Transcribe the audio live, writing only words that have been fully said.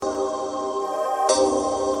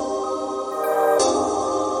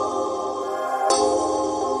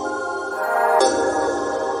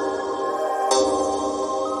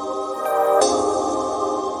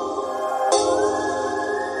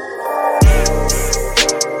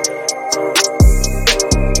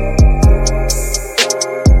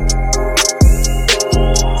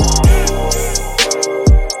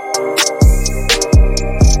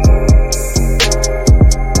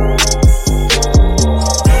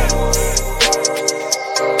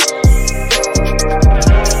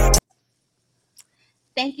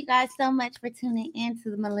guys so much for tuning in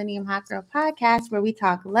to the Millennium Hot Girl Podcast, where we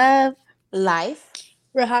talk love, life.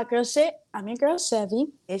 Real hot girl shit. I'm your girl, Chevy.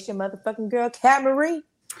 It's your motherfucking girl, Cat Marie.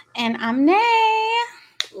 and I'm Nay.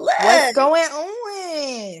 Look. What's going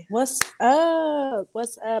on? What's up?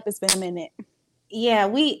 What's up? It's been a minute. Yeah,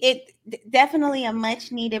 definitely a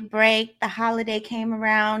much needed break. The holiday came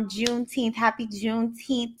around, Juneteenth. Happy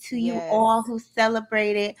Juneteenth to you all who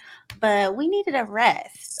celebrated, but we needed a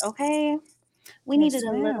rest, okay? We needed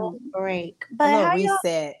a little break. But a little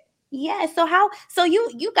reset. Yeah, so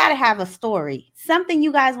you got to have a story. Something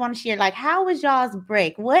you guys want to share, like how was y'all's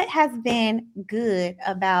break? What has been good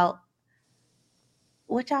about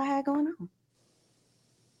what y'all had going on?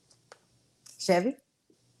 Chevy?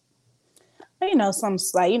 You know, some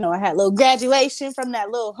like, I had a little graduation from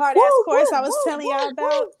that little hard-ass course I was telling y'all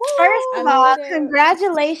about. First of all,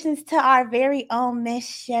 congratulations to our very own Miss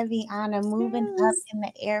Chevy Anna moving up in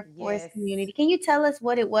the Air Force community. Can you tell us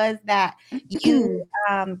what it was that you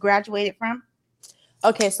graduated from?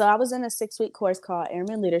 Okay, so I was in a 6-week course called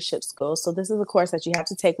Airman Leadership School. So this is a course that you have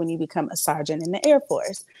to take when you become a sergeant in the Air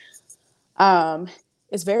Force.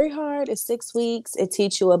 It's very hard. It's 6 weeks. It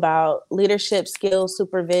teaches you about leadership skills,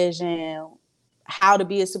 supervision, how to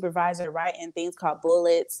be a supervisor, writing things called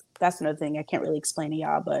bullets. That's another thing I can't really explain to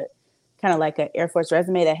y'all, but kind of like an Air Force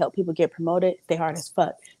resume that help people get promoted. They hard as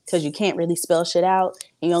fuck because you can't really spell shit out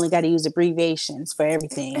and you only got to use abbreviations for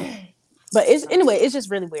everything. But it's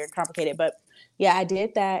just really weird, complicated. But yeah, I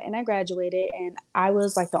did that and I graduated and I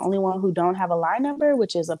was like the only one who don't have a line number,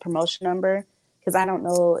 which is a promotion number. Because I don't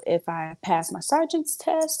know if I passed my sergeant's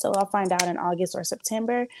test, so I'll find out in August or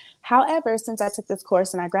September. However, since I took this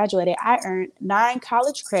course and I graduated, I earned 9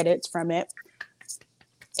 college credits from it.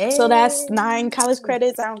 So that's 9 college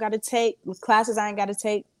credits I don't got to take, classes I ain't got to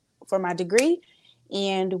take for my degree.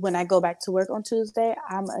 And when I go back to work on Tuesday,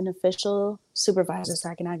 I'm an official supervisor, so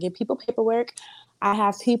I can now give people paperwork. I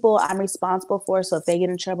have people I'm responsible for, so if they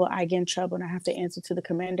get in trouble, I get in trouble, and I have to answer to the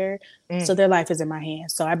commander. So their life is in my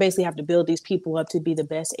hands. So I basically have to build these people up to be the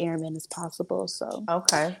best airmen as possible. So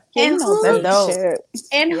okay, and that's dope.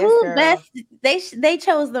 And who best? They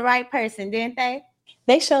chose the right person, didn't they?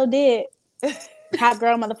 They sure did. Hot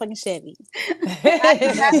girl, motherfucking Chevy.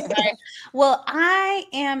 That's right. Well, I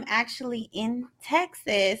am actually in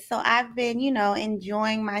Texas, so I've been,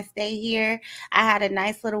 enjoying my stay here. I had a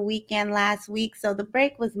nice little weekend last week, so the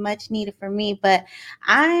break was much needed for me. But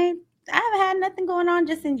I haven't had nothing going on,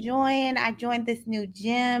 just enjoying. I joined this new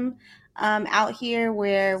gym out here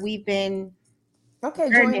where we've been. Okay,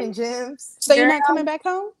 joining gyms. So you're not coming back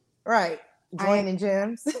home, right? Joining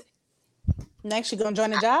gyms. Next, you're gonna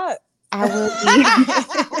join a job. I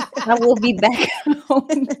will be back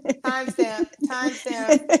home. Timestamp.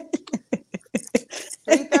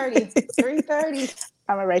 3:30.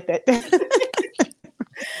 I'm gonna write that down.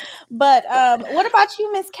 But what about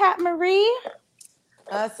you, Miss Cat Marie?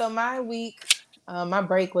 So my week, my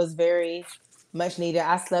break was very much needed.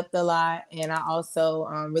 I slept a lot, and I also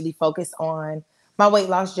really focused on my weight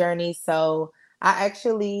loss journey. So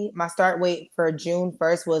my start weight for June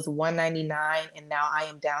 1st was 199, and now I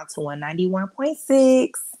am down to 191.6.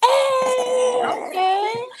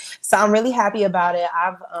 Okay. So I'm really happy about it.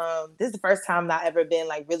 This is the first time that I've ever been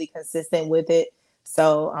like really consistent with it.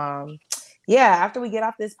 So after we get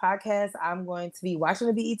off this podcast, I'm going to be watching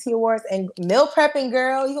the BET Awards and meal prepping,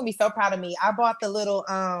 girl. You're gonna be so proud of me. I bought the little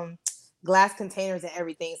glass containers and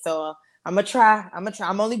everything. So I'm gonna try.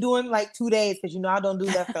 I'm only doing like 2 days because I don't do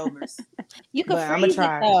leftovers. You can I'm freeze gonna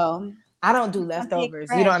try. it though. I don't do leftovers.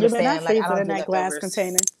 You don't understand. Like I don't do that glass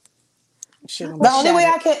container. The only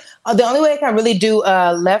way I can really do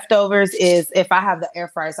leftovers is if I have the air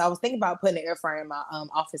fryer. So I was thinking about putting the air fryer in my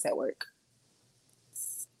office at work.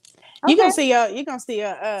 Okay. You're gonna see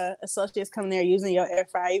your associates coming there using your air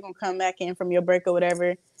fryer. You're gonna come back in from your break or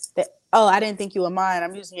whatever. I didn't think you were mine.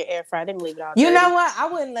 I'm using your air fryer. I didn't leave it all. You know what?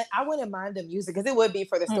 I wouldn't mind them using because it would be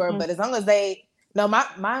for the store. But as long as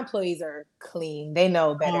my employees are clean, they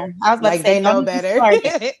know better. I was about to say, they know better.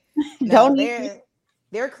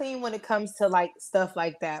 They're clean when it comes to like stuff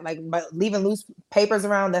like that. Like, but leaving loose papers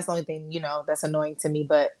around, that's the only thing that's annoying to me.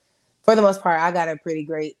 But for the most part, I got a pretty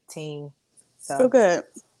great team. So good.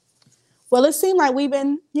 Well, it seemed like we've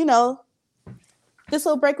been, this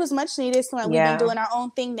little break was much needed. So like we've been doing our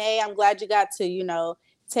own thing. Nay, I'm glad you got to,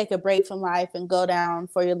 take a break from life and go down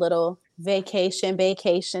for your little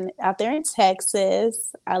vacation out there in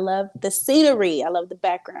Texas. I love the scenery. I love the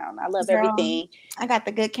background. I love everything. I got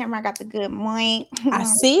the good camera. I got the good mic. I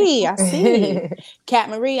see. Kat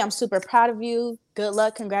Marie, I'm super proud of you. Good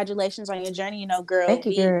luck. Congratulations on your journey. You know, girl, Thank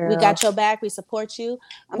you, girl. We got your back. We support you.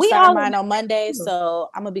 I'm starting mine on Monday, so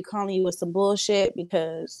I'm gonna be calling you with some bullshit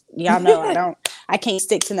because y'all know I can't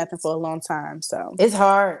stick to nothing for a long time. So it's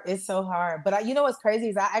hard. It's so hard. But you know what's crazy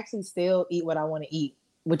is I actually still eat what I want to eat,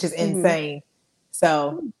 which is insane.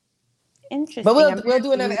 So interesting. But we'll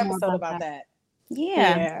do another episode about that.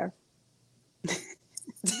 Yeah.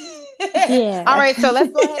 Yeah. All right, so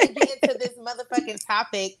let's go ahead and get into this motherfucking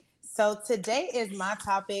topic. So today is my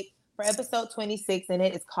topic for episode 26, and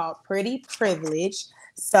it is called Pretty Privilege.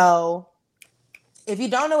 So if you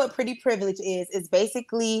don't know what pretty privilege is, it's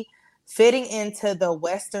basically fitting into the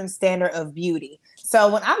Western standard of beauty.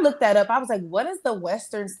 So when I looked that up, I was like, what is the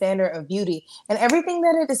Western standard of beauty? And everything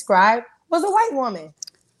that it described was a white woman.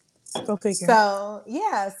 Go figure. So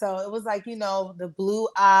it was like, the blue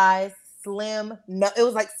eyes, slim, it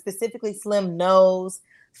was like specifically slim nose,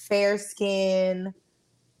 fair skin,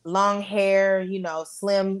 long hair,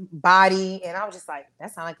 slim body. And I was just like,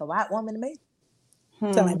 that sounds like a white woman to me.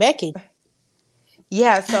 Sound like Becky.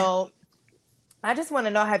 Yeah, so I just want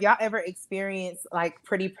to know, have y'all ever experienced like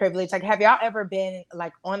pretty privilege? Like, have y'all ever been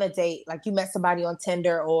like on a date, like you met somebody on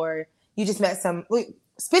Tinder or you just met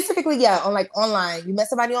specifically, on like online, you met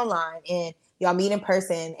somebody online and y'all meet in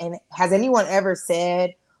person, and has anyone ever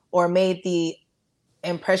said or made the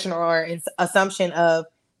impression or assumption of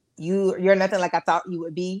you're nothing like I thought you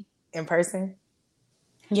would be in person?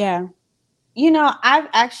 Yeah. I've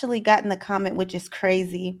actually gotten the comment, which is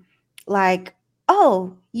crazy, like,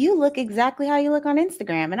 oh, you look exactly how you look on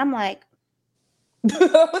Instagram. And I'm like,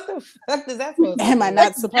 what the fuck does that supposed to Am I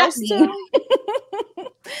not supposed to?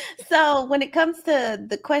 So when it comes to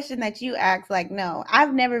the question that you asked, like, no,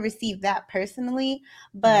 I've never received that personally.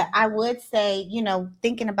 But I would say,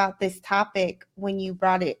 thinking about this topic when you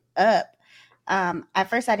brought it up, at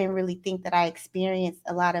first I didn't really think that I experienced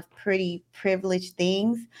a lot of pretty privileged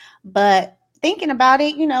things. But thinking about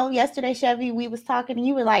it, yesterday, Chevy, we was talking and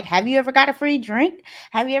you were like, have you ever got a free drink?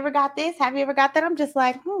 Have you ever got this? Have you ever got that? I'm just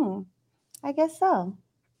like, I guess so.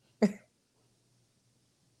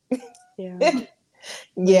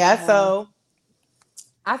 Yeah. So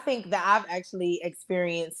I think that I've actually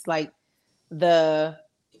experienced like I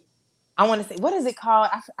want to say, what is it called?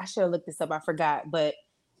 I should have looked this up. I forgot, but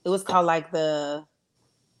it was called like the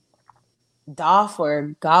Dolph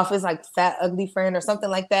or Golf is like Fat Ugly Friend or something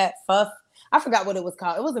like that. Fuff. I forgot what it was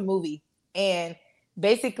called. It was a movie. And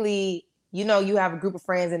basically, you have a group of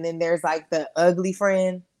friends and then there's like the ugly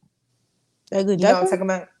friend. Ugly duckling? You know what I'm talking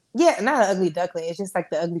about? Yeah, not an ugly duckling. It's just like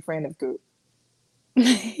the ugly friend of the group.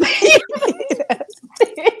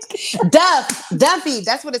 Duffy.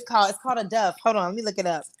 That's what it's called. It's called a Duff. Hold on, let me look it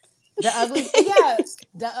up. The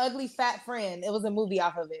ugly fat friend. It was a movie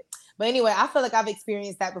off of it. But anyway, I feel like I've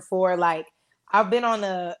experienced that before. Like I've been on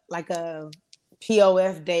a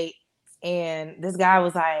POF date, and this guy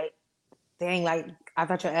was like, "Dang, like I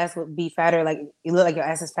thought your ass would be fatter. Like you look like your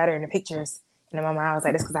ass is fatter in the pictures." And in my mind, I was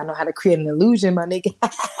like, "That's because I know how to create an illusion, my nigga."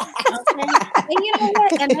 Okay. And you know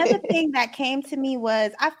what? Another thing that came to me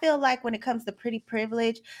was I feel like when it comes to pretty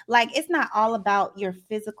privilege, like it's not all about your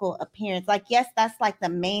physical appearance. Like, yes, that's like the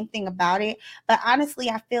main thing about it. But honestly,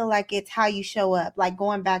 I feel like it's how you show up, like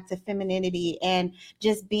going back to femininity and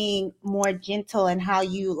just being more gentle and how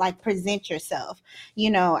you like present yourself.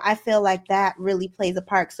 I feel like that really plays a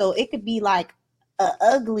part. So it could be like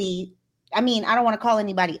ugly. I mean, I don't want to call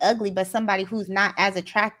anybody ugly, but somebody who's not as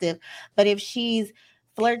attractive. But if she's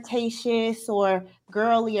flirtatious or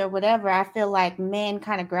girly or whatever, I feel like men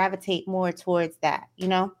kind of gravitate more towards that,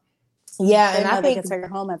 Yeah, and I think they can take her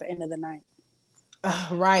home at the end of the night.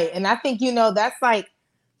 Right. And I think, that's like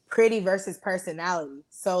pretty versus personality.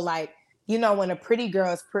 So like, when a pretty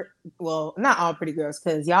girl is well, not all pretty girls,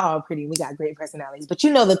 because y'all all pretty, we got great personalities, but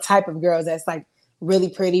the type of girls that's like really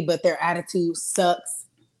pretty, but their attitude sucks.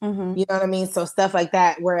 Mm-hmm. You know what I mean? So stuff like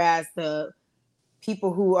that. Whereas the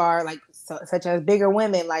people who are like, such as bigger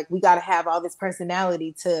women, like we got to have all this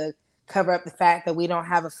personality to cover up the fact that we don't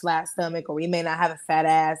have a flat stomach or we may not have a fat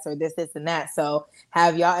ass or this and that. So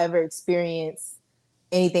have y'all ever experienced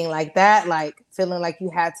anything like that? Like feeling like you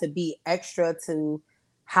had to be extra to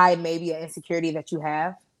hide maybe an insecurity that you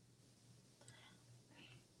have?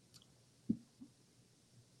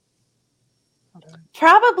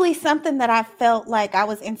 Probably something that I felt like I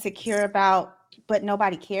was insecure about but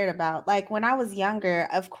nobody cared about. Like when I was younger,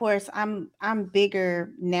 of course, I'm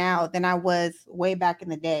bigger now than I was way back in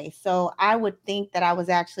the day. So I would think that I was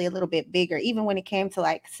actually a little bit bigger, even when it came to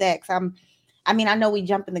like sex. I mean, I know we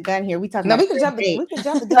jumping the gun here. We talking No, about we can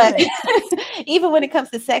jump the but gun. even when it comes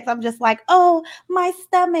to sex, I'm just like, oh, my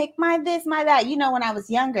stomach, my this, my that. You know, when I was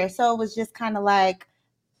younger, so it was just kind of like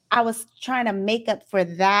I was trying to make up for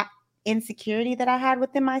that insecurity that I had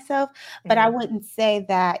within myself. But I wouldn't say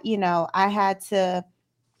that, you know, I had to,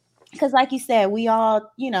 because like you said, we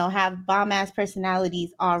all, you know, have bomb ass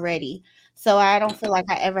personalities already. So I don't feel like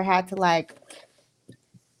I ever had to like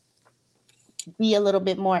be a little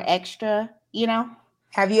bit more extra, you know?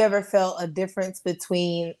 Have you ever felt a difference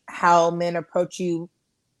between how men approach you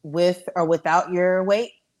with or without your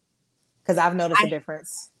weight? Because I've noticed a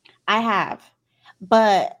difference. I have,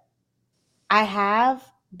 but I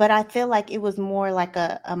feel like it was more like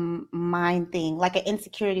a mind thing, like an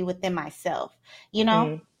insecurity within myself. You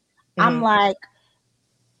know, Mm-hmm. I'm like,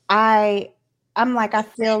 I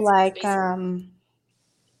feel like I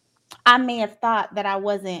may have thought that I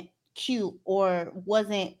wasn't cute or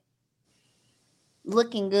wasn't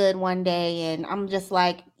looking good one day, and I'm just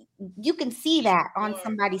like, you can see that on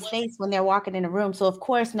somebody's face when they're walking in a room. So of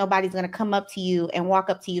course nobody's gonna come up to you and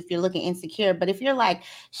walk up to you if you're looking insecure. But if you're like,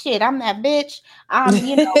 shit, I'm that bitch, I'm,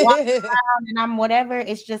 you know, walking around and I'm whatever,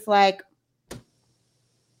 it's just like,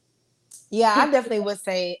 yeah, I would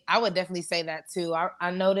definitely say that too.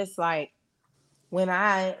 I noticed like when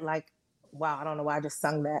I like, wow, I don't know why I just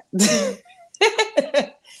sung that.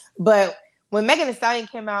 But when Megan Thee Stallion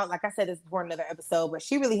came out, like I said this before another episode, but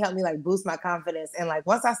she really helped me like boost my confidence. And like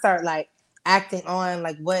once I start like acting on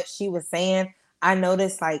like what she was saying, I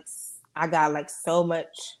noticed like I got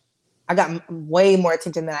way more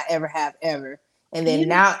attention than I ever have ever. And then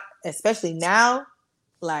now, especially now,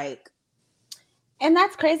 like, and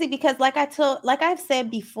that's crazy because like I've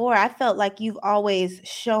said before, I felt like you've always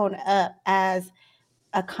shown up as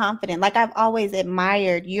a confident, like I've always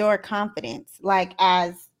admired your confidence, like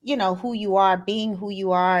as, you know, who you are, being who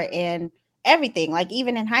you are, and everything. Like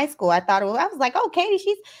even in high school, I was like, oh, Katie,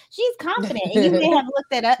 she's confident. And you may have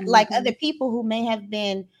looked at like other people who may have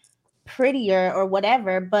been prettier or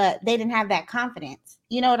whatever, but they didn't have that confidence.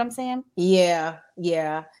 You know what I'm saying? Yeah.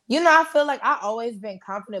 You know, I feel like I always been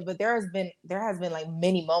confident, but there has been like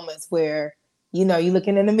many moments where, you know, you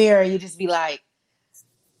looking in the mirror, you just be like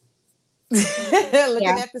looking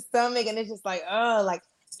at the stomach, and it's just like, oh, like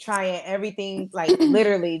trying everything, like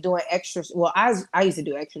literally doing extra. Well, I used to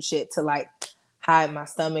do extra shit to like hide my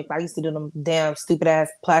stomach. I used to do them damn stupid ass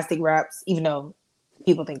plastic wraps, even though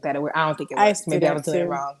people think that it were. I don't think it was. Maybe I was doing it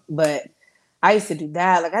wrong, but I used to do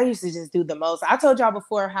that. Like I used to just do the most. I told y'all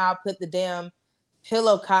before how I put the damn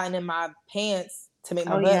pillow cotton in my pants to make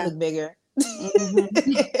my butt look bigger.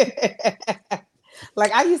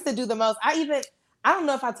 Like I used to do the most. I don't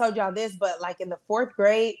know if I told y'all this, but like in the 4th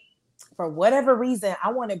grade, for whatever reason,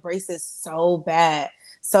 I wanted braces so bad.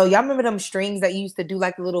 So y'all remember them strings that you used to do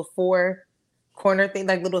like a little 4-corner thing,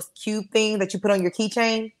 like little cube thing that you put on your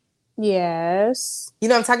keychain? Yes. You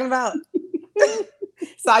know what I'm talking about?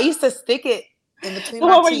 So I used to stick it in between the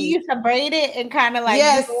my one where teeth. you used to braid it and kind of like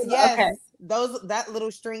yes. Okay. That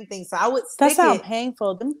little string thing. So I would stick That sounds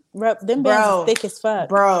painful. Them bands are thick as fuck.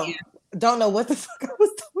 Bro, don't know what the fuck I was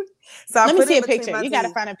doing. So let me see a picture. You got to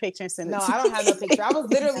find a picture and send it. No, I don't have no picture. I was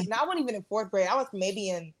literally, I wasn't even in 4th grade. I was maybe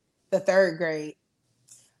in the 3rd grade.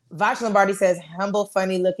 Vach Lombardi says, humble,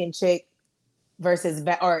 funny looking chick versus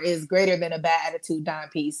is greater than a bad attitude dime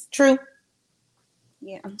piece. True.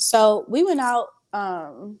 Yeah. So we went out.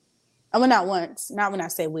 I went out once. Not when I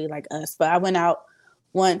say we, like us, but I went out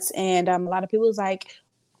once, and a lot of people was like,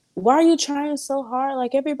 "Why are you trying so hard?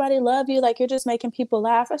 Like everybody love you. Like you're just making people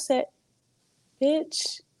laugh." I said,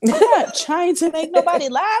 "Bitch, I'm not trying to make nobody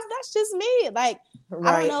laugh. That's just me. Like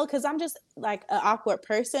I don't know, because I'm just like an awkward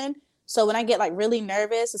person. So when I get like really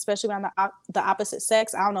nervous, especially when I'm the opposite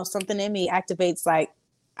sex, I don't know, something in me activates like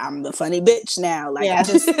I'm the funny bitch now. Like I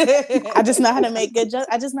just know how to make good jokes.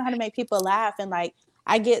 I just know how to make people laugh, and like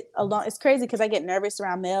I get along. It's crazy because I get nervous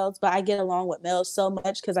around males, but I get along with males so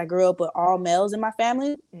much because I grew up with all males in my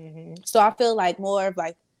family. Mm-hmm. So I feel like more of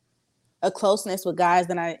like a closeness with guys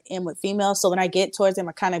than I am with females. So when I get towards them,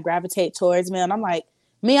 I kind of gravitate towards men. And I'm like,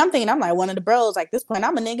 I'm thinking I'm like one of the bros. Like this point,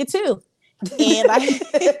 I'm a nigga too. And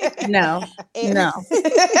like, no.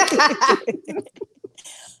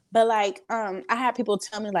 But like, I had people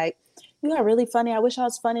tell me like, you are really funny. I wish I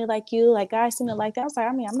was funny like you. Like guys seem to like that. I was like,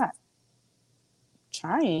 I mean, I'm not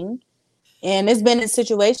trying. And it's been in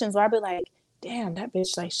situations where I'd be like, damn, that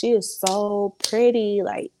bitch, like she is so pretty.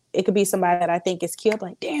 Like it could be somebody that I think is cute. I'm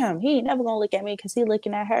like, damn, he ain't never gonna look at me because he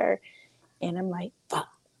looking at her. And I'm like, fuck.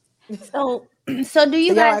 So do you So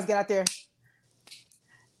y'all guys guys get out there.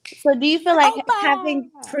 So do you feel like Opa!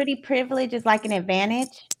 having pretty privilege is like an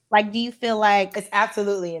advantage? Like, do you feel like It's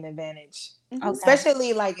absolutely an advantage. Mhm. okay.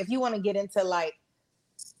 Especially like if you want to get into like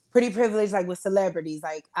pretty privilege, like with celebrities,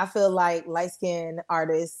 like I feel like light-skinned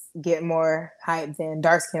artists get more hype than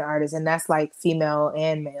dark-skinned artists, and that's like female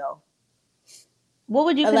and male. What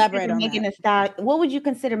would you Elaborate consider on Megan that. Thee Stallion? What would you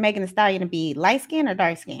consider Megan Thee Stallion to be? Light skin or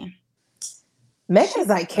dark skin? Megan's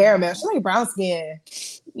like caramel. She's like brown skin.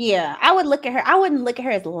 Yeah, I would look at her. I wouldn't look at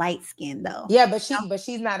her as light skin though. Yeah, but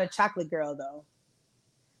she's not a chocolate girl though.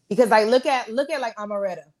 Because like look at like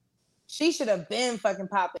Amaretta. She should have been fucking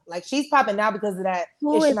popping. Like she's popping now because of that.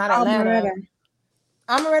 Who It's is not Atlanta. Amaretta?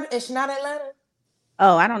 Amaretta, it's not Atlanta.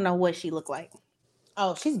 Oh, I don't know what she looked like.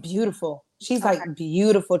 Oh, she's beautiful. She's Okay. like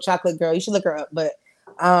beautiful chocolate girl. You should look her up. But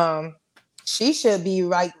she should be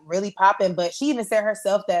like really popping. But she even said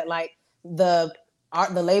herself that like the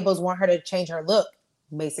labels want her to change her look,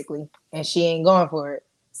 basically, and she ain't going for it.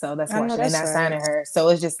 So that's why they're not signing her. So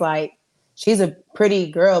it's just like she's a pretty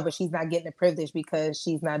girl, but she's not getting the privilege because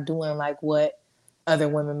she's not doing like what other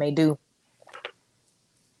women may do.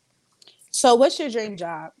 So what's your dream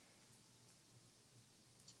job?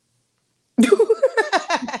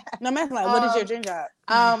 No matter like, what is your dream job?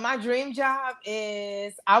 My dream job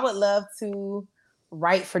is I would love to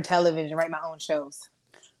write for television, write my own shows.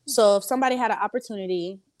 So if somebody had an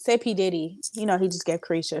opportunity, say P. Diddy, you know, he just gave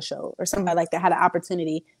Carisha a show, or somebody like that had an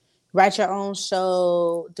opportunity, write your own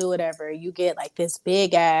show, do whatever. You get like this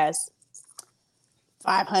big ass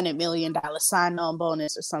 $500 million sign-on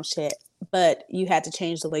bonus or some shit, but you had to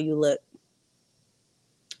change the way you look.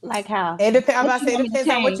 Like how? It depends. I'm What about to say you it want me to depends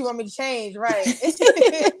on what change? you want me to change, right?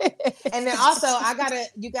 And then also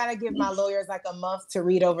you gotta give my lawyers like a month to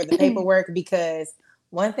read over the paperwork because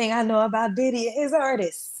one thing I know about Diddy is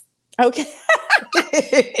artists. Okay.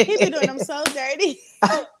 He be doing them so dirty.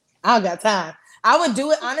 I don't got time. I would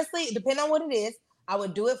do it honestly, depending on what it is. I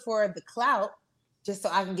would do it for the clout, just so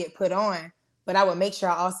I can get put on. But I would make sure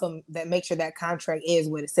that contract is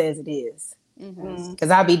what it says it is. Because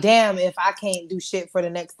I'll be damned if I can't do shit for the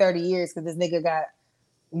next 30 years because this nigga got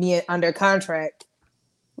me under contract.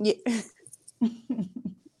 Yeah.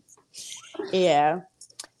 Yeah.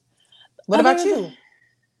 What about you?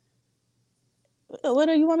 What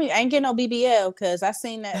do you want me? I ain't getting no BBL because I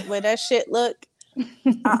seen that where that shit look.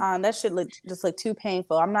 That shit just look too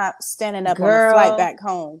painful. I'm not standing up on a flight back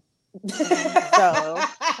home. So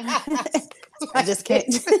I just can't.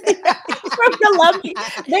 From Colombia,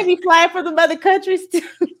 they be flying from the other countries too.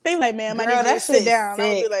 They like, ma'am, I Girl, need you to that sit down. shit's I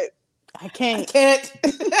would be sick. like, I can't.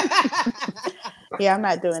 Yeah, I'm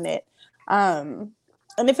not doing it. And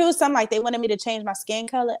if it was something like they wanted me to change my skin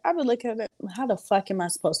color, I would look at it. How the fuck am I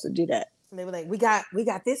supposed to do that? They were like, we got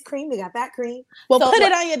this cream, we got that cream. Well, So put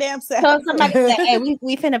it on your damn self. So if somebody said, "Hey,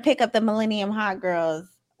 we finna pick up the Millennium Hot Girls.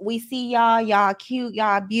 We see y'all cute,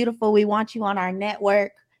 y'all beautiful. We want you on our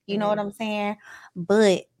network." You know what I'm saying?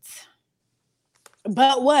 But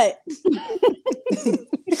what?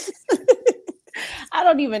 I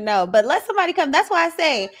don't even know. But let somebody come. That's why I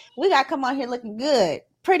say we gotta come on here looking good,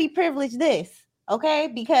 pretty privileged. This,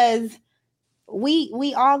 okay? Because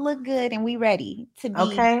we all look good and we ready to be up.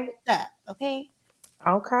 Okay.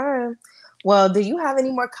 Okay. Well, do you have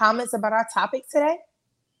any more comments about our topic today?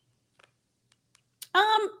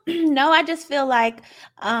 No, I just feel like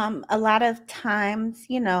a lot of times,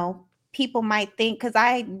 you know, people might think, because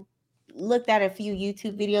I looked at a few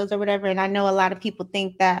YouTube videos or whatever, and I know a lot of people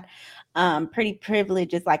think that pretty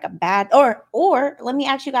privilege is like a bad or let me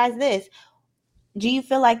ask you guys this. Do you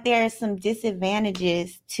feel like there are some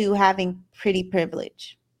disadvantages to having pretty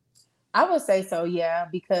privilege? I would say so, yeah,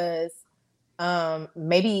 because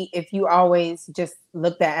maybe if you always just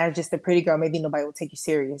looked at as just a pretty girl, maybe nobody will take you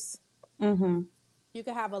serious. Mm-hmm. You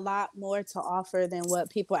could have a lot more to offer than what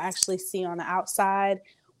people actually see on the outside,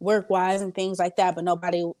 work-wise and things like that. But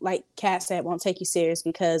nobody, like Kat said, won't take you serious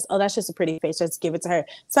because, oh, that's just a pretty face. Just give it to her.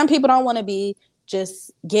 Some people don't want to be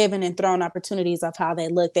just given and thrown opportunities of how they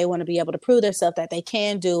look. They want to be able to prove themselves that they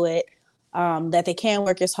can do it, that they can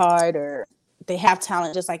work as hard, or they have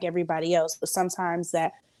talent just like everybody else. But sometimes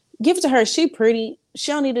that, give it to her. She pretty.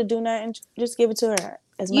 She don't need to do nothing. Just give it to her.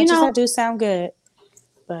 As much as I do sound good,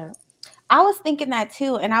 but I was thinking that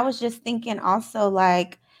too. And I was just thinking also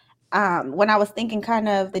like, when I was thinking kind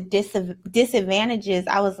of the disadvantages,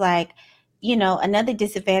 I was like, you know, another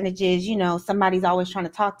disadvantage is, you know, somebody's always trying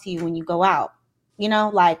to talk to you when you go out, you know,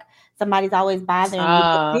 like somebody's always bothering you.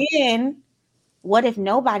 But then what if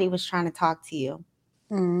nobody was trying to talk to you?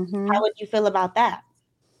 mm-hmm. How would you feel about that?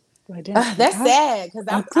 That's sad because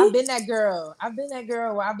I've been that girl. I've been that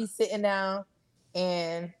girl where I'll be sitting down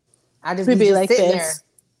and I just be like sitting there.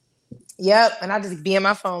 Yep, and I just be in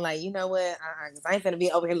my phone like, you know what? Because I ain't finna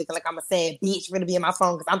be over here looking like I'm a sad bitch. Finna be in my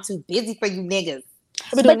phone because I'm too busy for you niggas.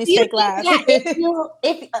 But doing these fake lives.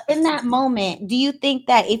 If in that moment, do you think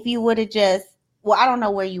that if you would have just, well, I don't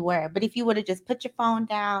know where you were, but if you would have just put your phone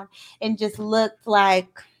down and just looked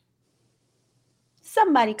like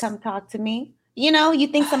somebody come talk to me, you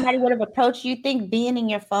think somebody would have approached you? Think being in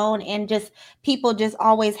your phone and just people just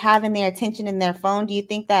always having their attention in their phone, do you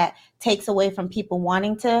think that takes away from people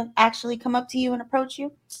wanting to actually come up to you and approach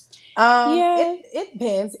you? Yeah, it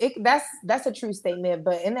depends. That's a true statement,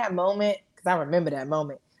 but in that moment, because I remember that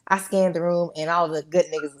moment, I scanned the room and all the good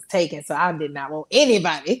niggas was taken, so I did not want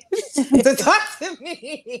anybody to talk to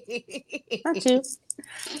me. Not you.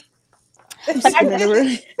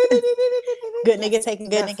 Good nigga taking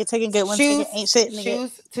good nigga taking good ones. Shoes, ain't shit. Nigga.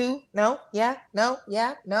 Shoes too? No. Yeah. No.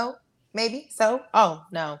 Yeah. No. Maybe so. Oh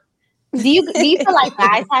no. Do you feel like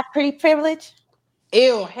guys have pretty privilege?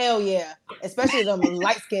 Ew, hell yeah. Especially them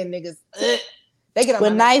light-skinned niggas. Ugh. They get on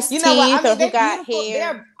with nice teeth, or who got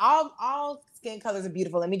hair. All skin colors are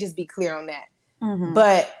beautiful. Let me just be clear on that. Mm-hmm.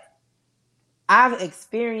 But I've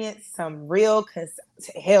experienced some really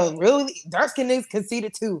dark-skinned niggas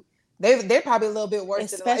conceited too. They're probably a little bit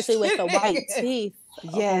worse, especially with the white teeth.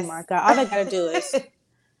 Yes. Oh my god! All they gotta do is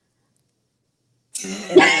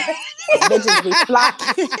bitches be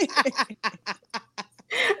flocking.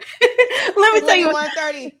 Let me tell you,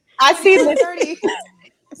 130. I seen this.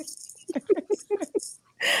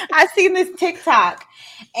 I seen this TikTok,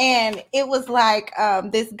 and it was like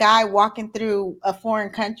this guy walking through a foreign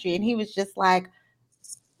country, and he was just like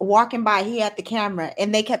walking by. He had the camera,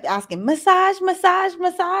 and they kept asking massage, massage,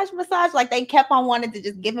 massage, massage. Like they kept on wanting to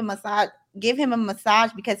just give him a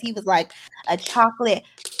massage because he was like a chocolate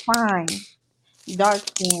fine dark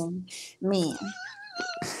skinned man.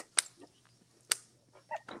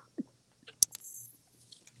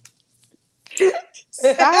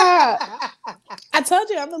 Stop. I told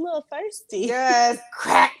you I'm a little thirsty. Yes,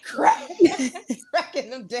 cracking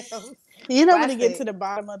them down. You know when to get to the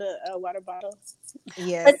bottom of the water bottle.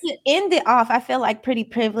 Yes. But to end it off, I feel like pretty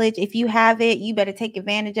privilege. If you have it, you better take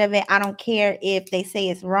advantage of it. I don't care if they say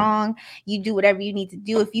it's wrong. You do whatever you need to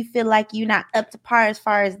do. If you feel like you're not up to par as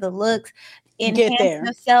far as the looks, enhance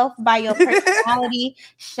yourself by your personality,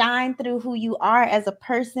 shine through who you are as a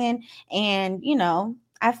person, and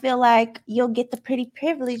I feel like you'll get the pretty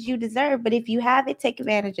privilege you deserve. But if you have it, take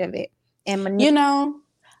advantage of it. And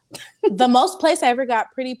the most place I ever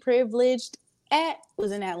got pretty privileged at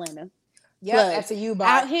was in Atlanta. Yeah, after you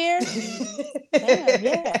bought out here.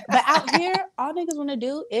 yeah. But out here, all niggas want to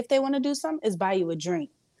do, if they want to do something, is buy you a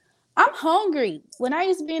drink. I'm hungry. When I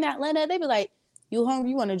used to be in Atlanta, they'd be like, "You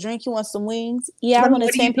hungry? You want a drink? You want some wings? Yeah, I want a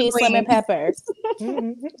 10-piece lemon pepper."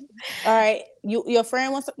 All right, your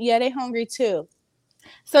friend wants some? Yeah, they hungry too.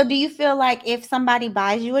 So do you feel like if somebody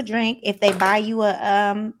buys you a drink, if they buy you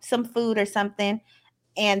some food or something,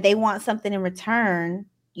 and they want something in return,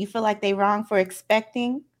 you feel like they wrong for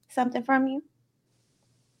expecting something from you?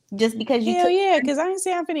 Just because you yeah, because I ain't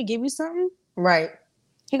say I'm finna give you something. Right.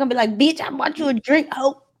 He gonna be like, "Bitch, I bought you a drink."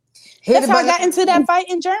 Oh, that's how I got into that fight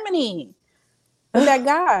in Germany with that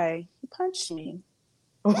guy. He punched me.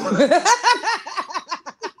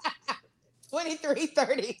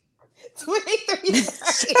 23:30. 23:30.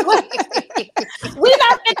 We're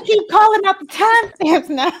not gonna keep calling out the timestamps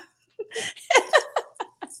now.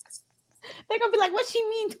 They're gonna be like, "What she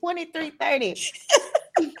mean 23:30?"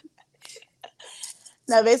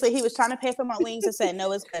 No, basically he was trying to pay for my wings and said,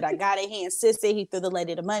 "No, it's good. I got it." He insisted. He threw the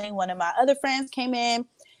lady the money. One of my other friends came in.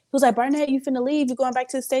 He was like, "Barnett, you finna leave? You going back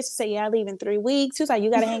to the States?" I said, "Yeah, I leave in 3 weeks." He was like,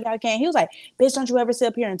 "You gotta hang out again." He was like, "Bitch, don't you ever sit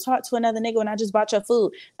up here and talk to another nigga when I just bought your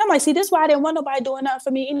food." And I'm like, "See, this is why I didn't want nobody doing nothing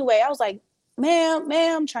for me anyway." I was like, ma'am,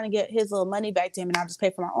 trying to get his little money back to him, and I just pay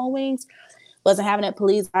for my own wings. Wasn't having it.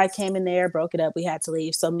 Police, I came in there, broke it up. We had to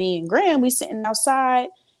leave. So me and Graham, we sitting outside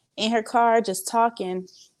in her car just talking.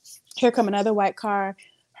 Here come another white car.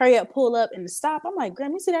 Hurry up, pull up, and stop. I'm like,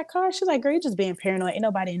 "Graham, you see that car?" She's like, "Girl, you're just being paranoid. Ain't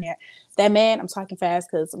nobody in there." That man, I'm talking fast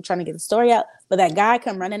because I'm trying to get the story out. But that guy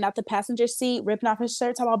come running out the passenger seat, ripping off his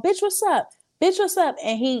shirt, talking about, "Bitch, what's up? Bitch, what's up?"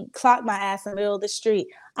 And he clocked my ass in the middle of the street.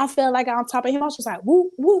 I felt like on top of him. I was just like,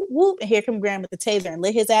 whoop, whoop, whoop. And here come Graham with the taser and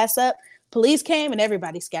lit his ass up. Police came and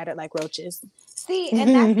everybody scattered like roaches. See,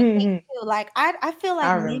 and that's the thing too. Like I feel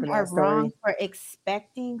like men are wrong for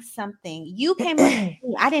expecting something. You came up to me.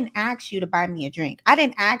 I didn't ask you to buy me a drink. I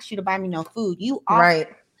didn't ask you to buy me no food. You offered. Right.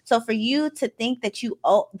 So for you to think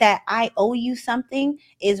that I owe you something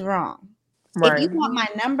is wrong. Right. If you want my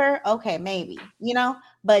number, okay, maybe,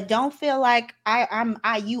 but don't feel like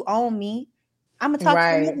you own me. I'm gonna talk to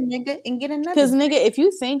another nigga and get another. Because nigga, if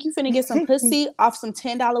you think you finna get some pussy off some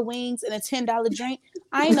 $10 wings and a $10 drink,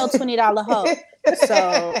 I ain't no $20 hoe.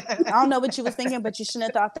 So I don't know what you was thinking, but you shouldn't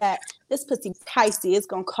have thought that this pussy pricey. It's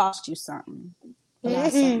gonna cost you something.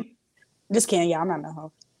 Just kidding, y'all. I'm not no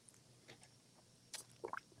hoe.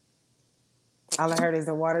 All I heard is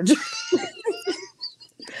a water.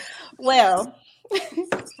 Well.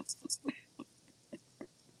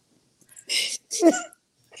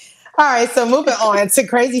 All right, so moving on to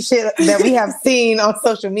crazy shit that we have seen on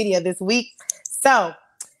social media this week. So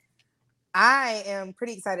I am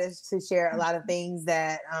pretty excited to share a lot of things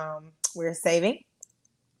that we're saving,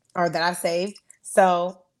 or that I saved.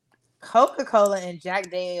 So Coca-Cola and Jack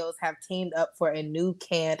Daniels have teamed up for a new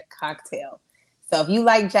canned cocktail. So if you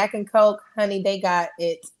like Jack and Coke, honey, they got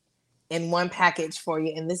it in one package for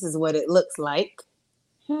you, and this is what it looks like.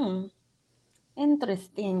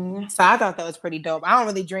 Interesting. So I thought that was pretty dope. I don't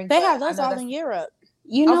really drink. They have those all in Europe.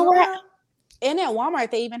 You know what? And at Walmart,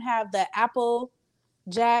 they even have the Apple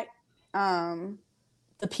Jack, the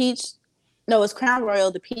peach. No, it's Crown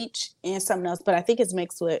Royal, the peach, and something else. But I think it's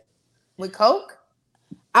mixed with Coke.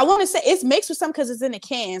 I want to say it's mixed with something because it's in a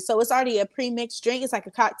can, so it's already a pre-mixed drink. It's like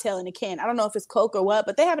a cocktail in a can. I don't know if it's Coke or what,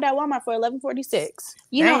 but they have it at Walmart for $11.46.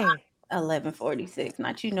 You know, $11.46.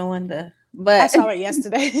 Not you knowing but I saw it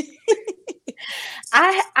yesterday.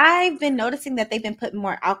 I've been noticing that they've been putting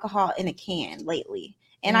more alcohol in a can lately,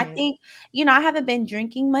 and I think I haven't been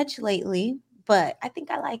drinking much lately, but I think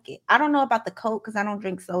I like it. I don't know about the Coke because I don't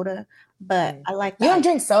drink soda, but I like. You don't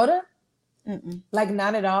drink soda? Like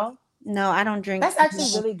not at all. No, I don't drink. That's actually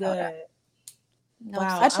really good. No,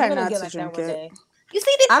 wow, I try not to drink it. You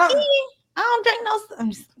see this? I don't drink no.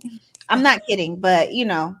 I'm not kidding, but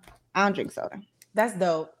I don't drink soda. That's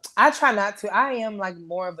dope. I try not to. I am like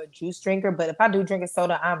more of a juice drinker, but if I do drink a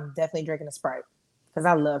soda, I'm definitely drinking a Sprite because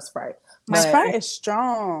I love Sprite. My Sprite is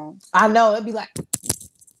strong. I know. It'd be like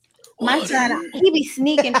my son. He be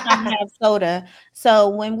sneaking trying to have soda.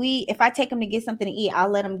 So if I take him to get something to eat, I'll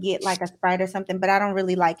let him get like a Sprite or something. But I don't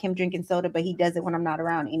really like him drinking soda. But he does it when I'm not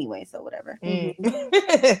around anyway. So whatever.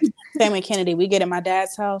 Same with Kennedy. We get at my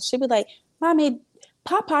dad's house. She'd be like, "Mommy,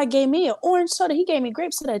 Popeye gave me an orange soda. He gave me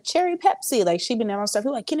grape soda, cherry Pepsi." Like she been there on stuff. He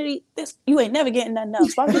like, "Kennedy, you ain't never getting nothing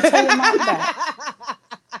else. Why would you tell your mom that?"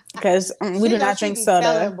 Because we do not drink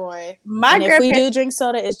soda. Boy. If we do drink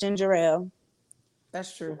soda, it's ginger ale.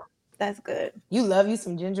 That's true. That's good. You love you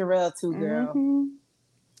some ginger ale too, girl.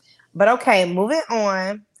 But okay, moving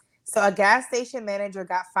on. So a gas station manager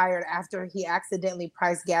got fired after he accidentally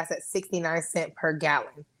priced gas at 69 cents per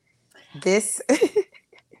gallon. This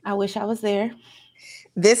I wish I was there.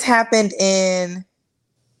 This happened in,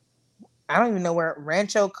 I don't even know where,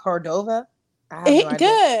 Rancho Cordova.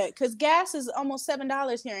 Good, because gas is almost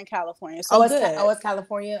 $7 here in California. So it's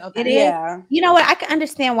California? Okay. It is? Yeah. You know what? I can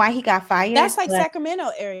understand why he got fired. That's like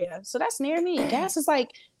Sacramento area. So that's near me. Gas is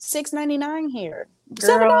like $6.99 here.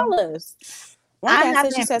 $7. One gas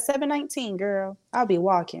station said $7.19, girl. I'll be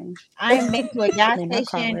walking. I haven't been to a gas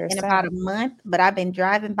station in about a month, but I've been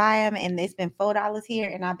driving by them, and it's been $4 here,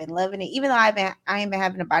 and I've been loving it. Even though I ain't been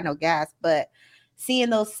having to buy no gas, but seeing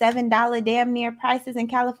those $7 damn near prices in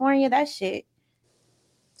California, that shit.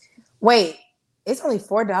 Wait, it's only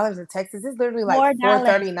 $4 in Texas. It's literally like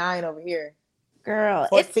 $4.39 over here. Girl,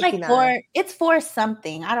 it's like $4. It's $4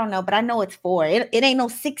 something. I don't know, but I know it's $4. It ain't no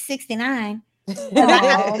 $6.69.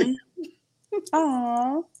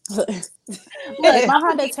 Oh, look, my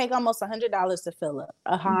Honda take almost $100 to fill up.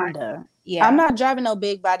 A Honda. Yeah, I'm not driving no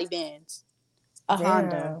big body Benz.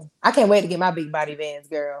 Honda. I can't wait to get my big body Benz,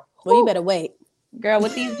 girl. Well, you better wait. Girl,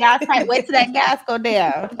 with these gas prices, wait till that gas go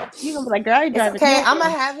down. You gonna be like, girl, you driving? Okay, I'm gonna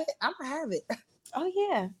have it. Oh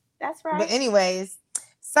yeah, that's right. But anyways,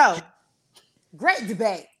 so great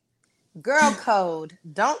debate. Girl code.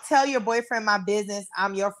 Don't tell your boyfriend my business.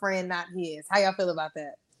 I'm your friend, not his. How y'all feel about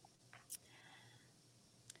that?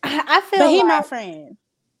 I feel. But he my friend.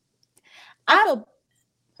 I feel.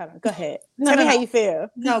 Hold on, go ahead. Tell me how you feel.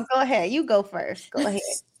 No, go ahead. You go first. Go ahead.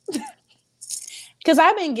 Because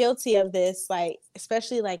I've been guilty of this, like,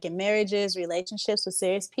 especially like in marriages, relationships with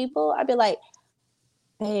serious people. I'd be like,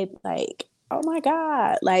 babe, like, oh my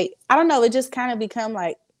God. Like, I don't know. It just kind of become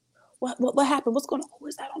like, what happened? What's going on? Who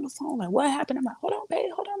is that on the phone? Like, what happened? I'm like, hold on,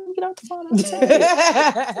 babe. Hold on. Let me get off the phone.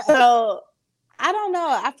 So I don't know.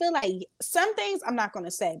 I feel like some things I'm not going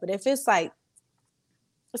to say, but if it's like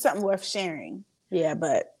something worth sharing, yeah,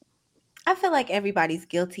 but. I feel like everybody's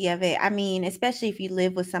guilty of it. I mean, especially if you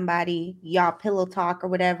live with somebody, y'all pillow talk or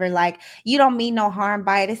whatever, like you don't mean no harm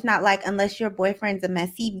by it. It's not like unless your boyfriend's a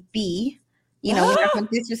messy bee, You know, we're not going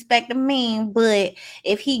to disrespect the meme, but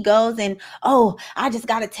if he goes and, oh, I just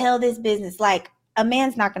got to tell this business, like a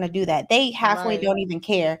man's not going to do that. They halfway don't even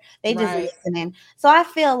care. They just listening. So I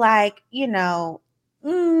feel like, you know,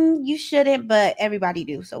 you shouldn't, but everybody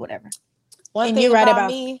do. So whatever. And you're right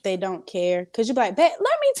about me, they don't care. Because you're like, let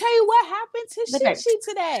me tell you what happened to Shishi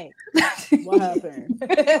today. What happened?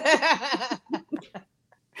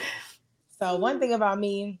 So one thing about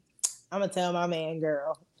me, I'm going to tell my man,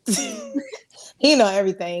 girl. He know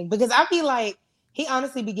everything. Because I feel like he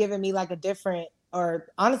honestly be giving me like a different, or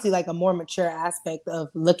honestly like a more mature aspect of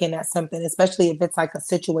looking at something, especially if it's like a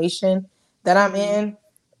situation that I'm in.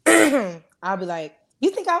 I'll be like, you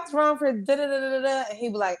think I was wrong for da-da-da-da-da? And he'd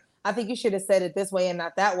be like, I think you should have said it this way and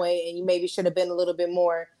not that way. And you maybe should have been a little bit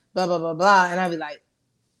more blah, blah, blah, blah. And I'd be like,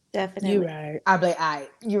 definitely. You're right. I'd be like, all right,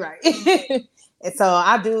 you're right. And so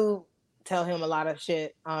I do tell him a lot of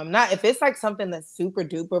shit. Not if it's like something that's super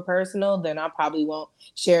duper personal, then I probably won't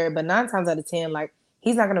share it. But 9 times out of 10, like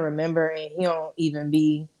he's not gonna remember, and he don't even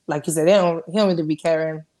be like you said. He don't really be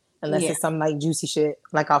caring unless it's some like juicy shit,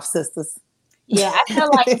 like off sisters. Yeah, I feel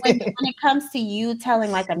like when it comes to you telling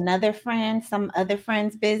like another friend, some other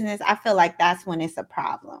friend's business, I feel like that's when it's a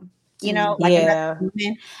problem. You know, like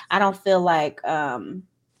woman, I don't feel like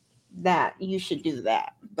that you should do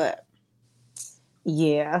that, but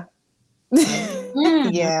yeah.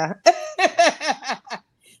 Yeah.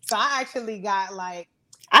 So I actually got like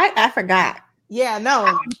I forgot. Yeah,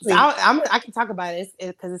 no. So I can talk about it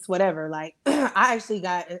because it's whatever. Like I actually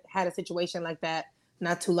had a situation like that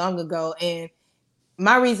not too long ago, and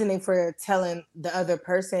my reasoning for telling the other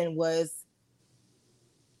person was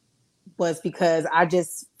because I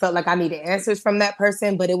just felt like I needed answers from that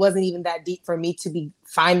person, but it wasn't even that deep for me to be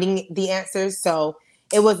finding the answers. So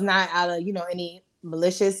it was not out of, any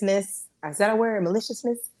maliciousness. Is that a word?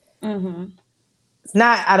 Maliciousness? Mm-hmm. It's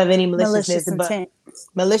not out of any maliciousness, intent.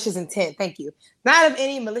 Malicious intent. Thank you. Not out of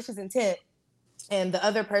any malicious intent. And the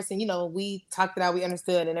other person, we talked it out, we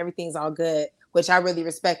understood, and everything's all good, which I really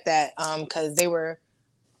respect that because they were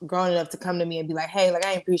grown enough to come to me and be like, hey, like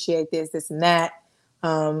I appreciate this and that.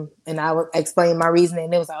 And I would explain my reasoning,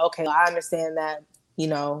 and it was like, okay, well, I understand that,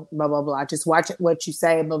 blah, blah, blah. Just watch what you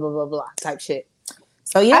say, blah, blah, blah, blah, type shit.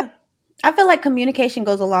 So, yeah. I feel like communication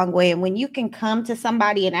goes a long way. And when you can come to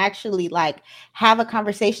somebody and actually like have a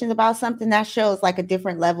conversation about something, that shows like a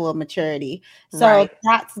different level of maturity. So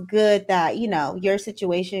that's good that, your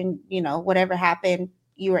situation, whatever happened,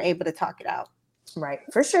 you were able to talk it out. Right,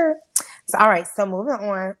 for sure. So, all right. So moving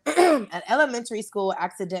on, an elementary school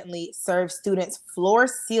accidentally served students floor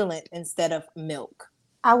sealant instead of milk.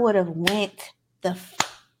 I would have went the.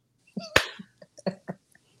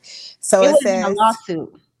 So it says a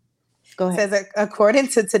lawsuit. Go ahead. Says according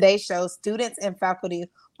to today's show, students and faculty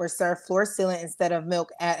were served floor sealant instead of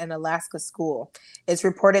milk at an Alaska school. It's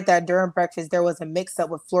reported that during breakfast there was a mix-up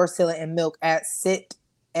with floor sealant and milk at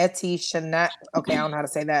Shanat. Okay, I don't know how to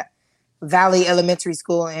say that. Valley Elementary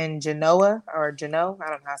School in Genoa. I don't know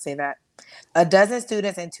how to say that. A dozen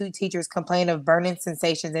students and 2 teachers complained of burning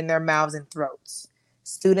sensations in their mouths and throats.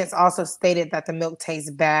 Students also stated that the milk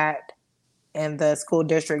tastes bad, and the school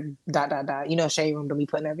district ... Shade Room to be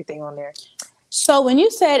putting everything on there. So when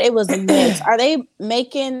you said it was a mix, are they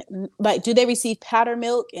making like, do they receive powder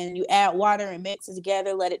milk and you add water and mix it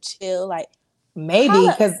together, let it chill? Like maybe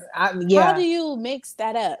because how do you mix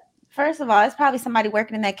that up? First of all, it's probably somebody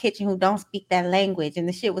working in that kitchen who don't speak that language, and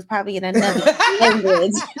the shit was probably in another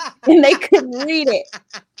language, and they couldn't read it.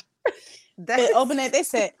 They opened it, they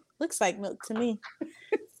said, "Looks like milk to me."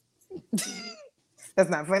 That's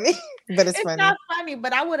not funny, but it's funny. It's not funny,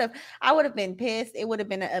 but I would have been pissed. It would have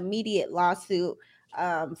been an immediate lawsuit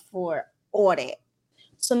for audit.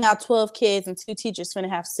 So now 12 kids and 2 teachers finna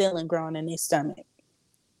have ceiling growing in their stomach.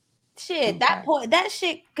 Shit, that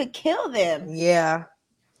shit could kill them. Yeah.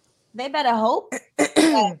 They better hope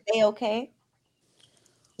that they okay.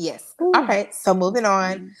 Yes. Ooh. All right. So moving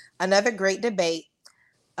on. Another great debate.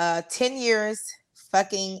 10 years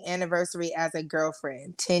fucking anniversary as a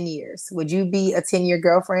girlfriend. 10 years. Would you be a 10-year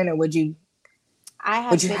girlfriend, or would you?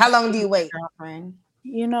 How long do you wait? Girlfriend.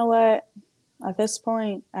 You know what? At this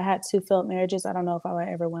point, I had 2 failed marriages. I don't know if I would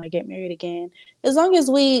ever want to get married again. As long as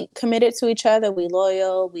we committed to each other, we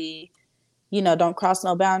loyal, we, don't cross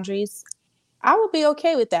no boundaries, I would be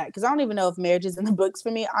okay with that, because I don't even know if marriage is in the books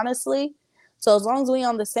for me, honestly. So as long as we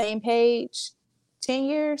on the same page, 10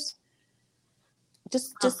 years,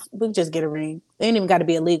 we just get a ring. It ain't even got to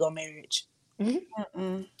be a legal marriage.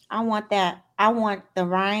 Mm-hmm. I want that. I want the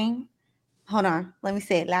ring. Hold on. Let me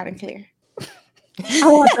say it loud and clear. I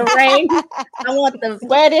want the ring. I want the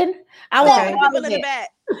wedding. I want all of it.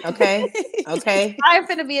 Okay. Okay. I'm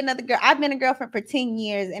finna be another girl. I've been a girlfriend for 10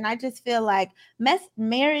 years, and I just feel like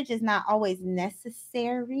marriage is not always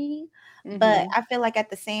necessary, but I feel like at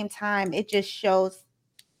the same time, it just shows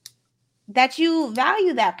that you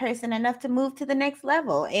value that person enough to move to the next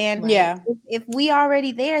level. And if we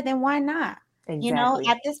already there, then why not? Exactly. You know,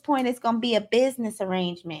 at this point, it's going to be a business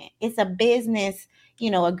arrangement. It's a business,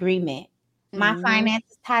 agreement. My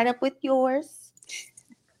finances tied up with yours.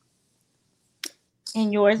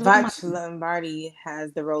 And yours with mine. Voch Lombardi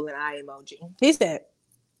has the rolling eye emoji. He said.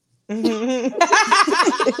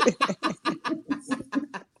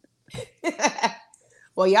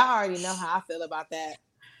 Well, y'all already know how I feel about that.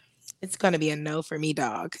 It's going to be a no for me,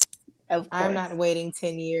 dog. I'm not waiting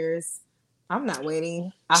 10 years. I'm not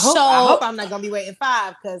waiting. I hope I'm not going to be waiting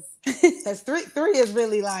 5 because three is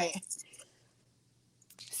really like.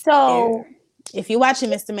 So if you're watching,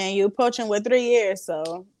 Mr. Man, you're approaching with 3 years.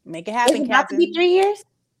 So make it happen, It's about to be 3 years?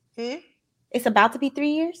 Hmm? It's about to be 3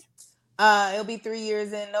 years? It'll be 3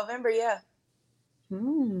 years in November, yeah.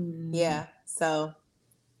 Yeah. So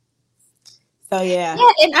yeah.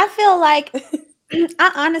 Yeah, and I feel like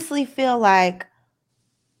I honestly feel like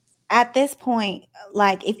at this point,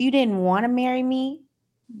 like if you didn't want to marry me,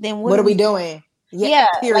 then what are we doing? Yeah.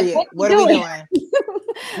 Period. Like, what are we doing?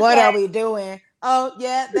 What are we doing? Oh,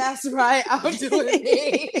 yeah, that's right. I'm doing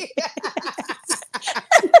me.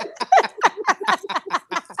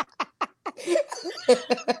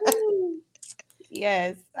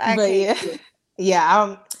 Yes. I'm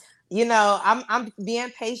being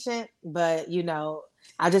patient, but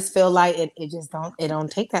I just feel like it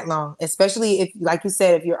don't take that long, especially if, like you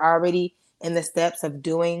said, if you're already in the steps of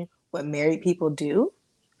doing what married people do.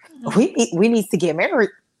 We need to get married.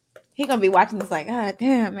 He gonna be watching this like, oh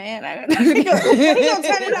damn, man. He gonna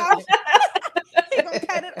turn it off. He gonna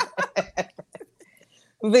cut it off.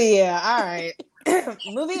 But yeah, all right.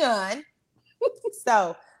 Moving on.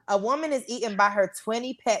 So, a woman is eaten by her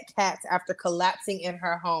 20 pet cats after collapsing in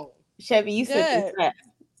her home. Chevy, you said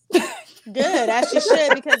good, as you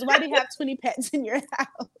should, because why do you have 20 pets in your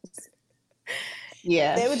house?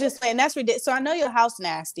 Yeah. They were just saying that's ridiculous. So I know your house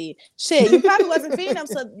nasty. Shit, you probably wasn't feeding them,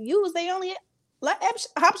 so you was the only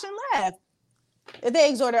option left. They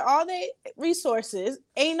exhausted all their resources.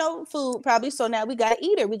 Ain't no food probably, so now we gotta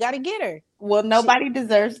eat her. We gotta get her. Well, nobody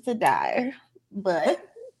deserves to die, but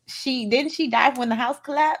she die when the house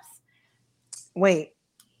collapsed? Wait.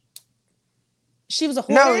 She was a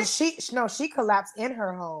hoarder? No, she collapsed in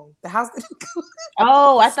her home. The house didn't collapse.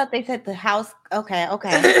 Oh, I thought they said the house. Okay. I had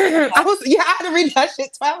to read that shit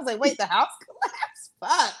twice. I was like, wait, the house collapsed?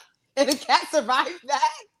 Fuck. And the cat survived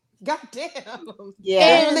that? God damn.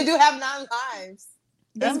 Yeah. They really do have 9 lives.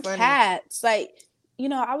 Them cats, like,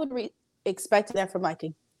 I would expect that from like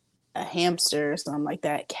a hamster or something like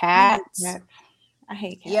that. Cats. I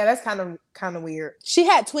hate cats. Yeah, that's kind of weird. She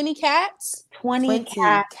had 20 cats? 20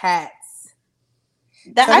 cats.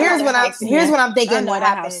 Here's what I'm thinking. What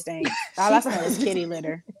that house stinks. All I smell is kitty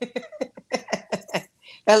litter.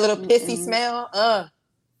 That little pissy smell.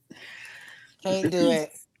 Can't do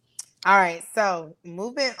it. All right, so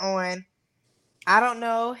moving on. I don't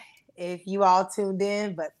know if you all tuned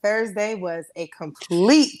in, but Thursday was a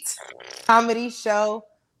complete comedy show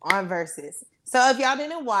on Versus. So if y'all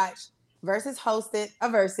didn't watch, Versus hosted a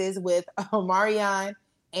Versus with Omarion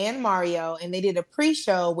and Mario, and they did a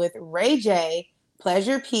pre-show with Ray J,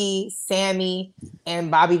 Pleasure P, Sammy, and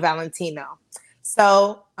Bobby Valentino.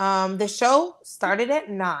 So the show started at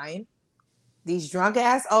 9. These drunk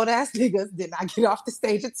ass, old ass niggas did not get off the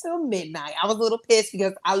stage until midnight. I was a little pissed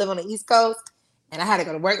because I live on the East Coast and I had to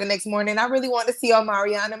go to work the next morning. I really wanted to see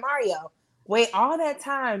Omarion and Mario. Wait all that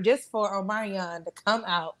time just for Omarion to come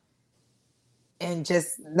out and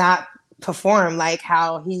just not perform like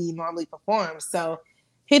how he normally performs. So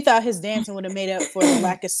he thought his dancing would have made up for the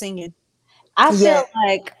lack of singing. I feel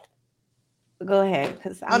like, go ahead.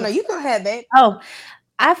 No, you go ahead, babe.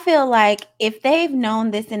 I feel like if they've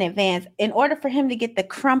known this in advance, in order for him to get the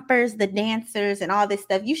crumpers, the dancers, and all this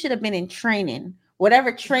stuff, you should have been in training.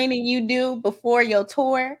 Whatever training you do before your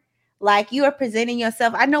tour, like you are presenting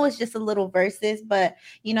yourself. I know it's just a little Versus, but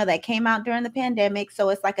that came out during the pandemic, so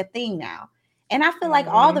it's like a thing now. And I feel like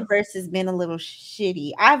all the Versus been a little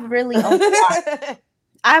shitty. I've watched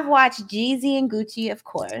Jeezy and Gucci, of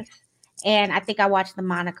course, and I think I watched the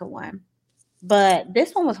Monica one, but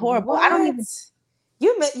this one was horrible. What? I don't even.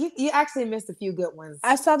 You actually missed a few good ones.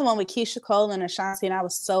 I saw the one with Keisha Cole and Ashanti, and I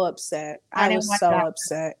was so upset. I was so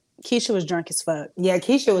upset. Keisha was drunk as fuck. Yeah,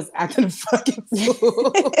 Keisha was acting a fucking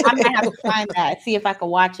fool. I might have to find that, see if I can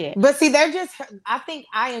watch it. But see, they're just. I think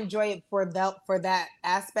I enjoy it for that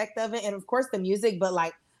aspect of it, and of course the music. But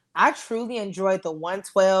like, I truly enjoyed the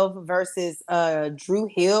 112 versus Drew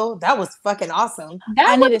Hill. That was fucking awesome.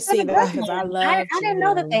 I need to see that because I love. I didn't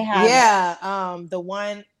know that they had. Yeah, the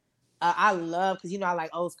one I love because I like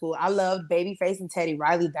old school. I loved Babyface and Teddy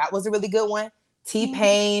Riley. That was a really good one.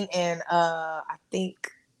 T-Pain and I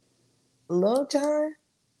think Lil Jon.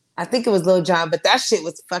 I think it was Lil Jon, but that shit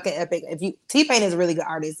was fucking epic. T-Pain is a really good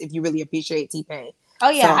artist if you really appreciate T-Pain. Oh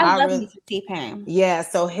yeah, so I love T-Pain. Yeah,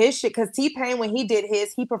 so his shit, because T-Pain, when he did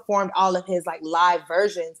his, he performed all of his like live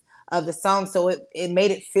versions of the song, so it made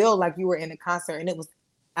it feel like you were in a concert, and it was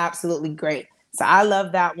absolutely great. So I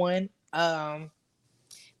love that one.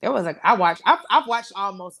 There was like I've watched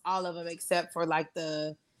almost all of them except for like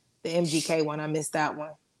the MGK one. I missed that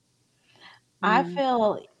one. I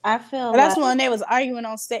feel that's when they was arguing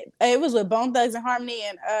on stage. It was with Bone Thugs and Harmony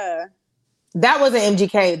and that wasn't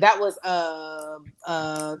MGK. That was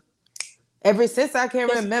ever since I can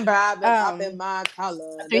remember I've been popping my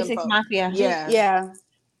collar. 3 6 Mafia. Yeah.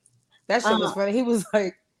 That shit was funny.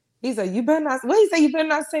 He's like, you better not. What he say? You better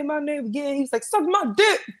not say my name again. He's like, suck my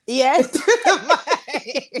dick. Yeah.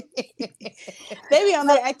 They be on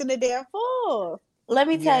there acting the damn fool. Let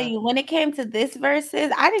me tell you, when it came to this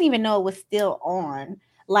versus, I didn't even know it was still on.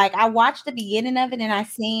 Like, I watched the beginning of it and I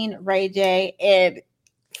seen Ray J. And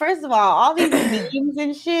first of all these memes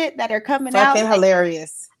and shit that are coming out. Fucking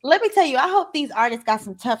hilarious. Let me tell you, I hope these artists got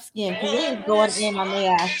some tough skin because they is going in on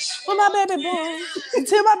their ass. Well, my baby boy.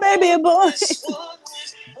 Till my baby boy.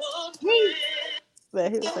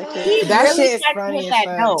 That shit is funny as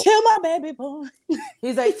fuck. Till my baby boy.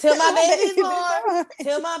 He's like, till my baby's born.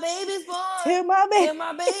 Till my baby's born. Till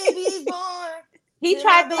my baby's born. He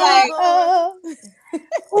tried to like,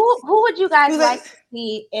 who would you guys like to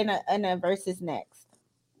see in a versus next?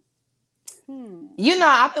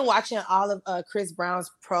 I've been watching all of Chris Brown's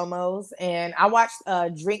promos, and I watched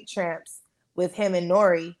Drink Champs with him and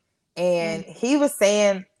Nori, and he was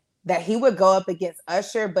saying that he would go up against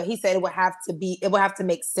Usher, but he said it would have to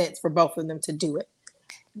make sense for both of them to do it.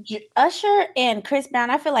 Usher and Chris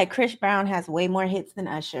Brown. I feel like Chris Brown has way more hits than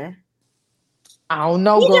Usher. I don't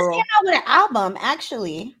know, he girl. He just came out with an album,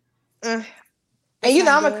 actually. And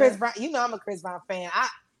I'm a Chris Brown. I'm a Chris Brown fan.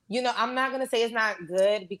 I'm not gonna say it's not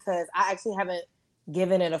good because I actually haven't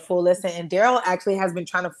given it a full listen. And Daryl actually has been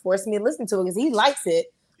trying to force me to listen to it because he likes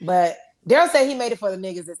it. But Daryl said he made it for the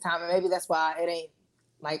niggas this time, and maybe that's why it ain't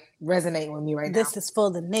like resonating with me right now. This is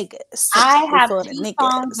for the niggas. I have 2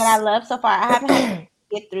 songs that I love so far. I haven't had to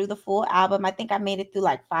get through the full album. I think I made it through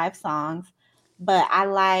like 5 songs, but I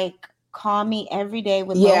like "Call Me Every Day"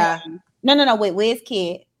 with Lil Wayne. No, with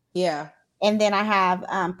Wizkid. Yeah. And then I have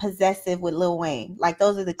 "Possessive" with Lil Wayne. Like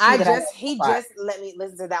those are the 2 he just let me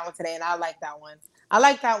listen to that one today, and I like that one. I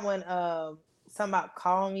like that one. Something about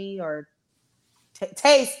 "Call Me" or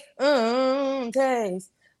 "Taste."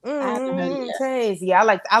 Taste. Taste. Yeah,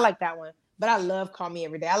 I like that one. But I love "Call Me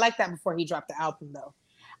Every Day." I like that before he dropped the album, though.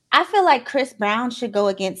 I feel like Chris Brown should go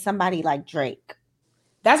against somebody like Drake.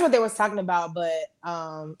 That's what they was talking about, but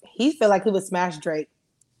he feel like he would smash Drake.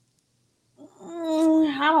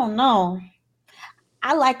 I don't know.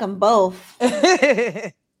 I like them both.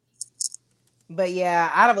 But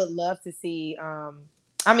yeah, I would love to see. I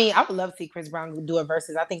would love to see Chris Brown do a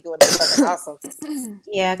versus. I think it would be fucking awesome.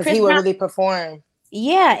 Yeah, because he would really perform.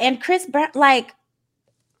 Yeah, and Chris Brown, like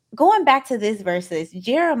going back to this versus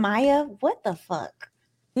Jeremiah, what the fuck?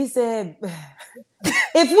 He said,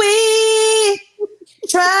 "If we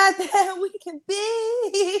try, that we can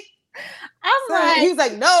be." He's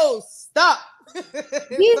like, "No, stop."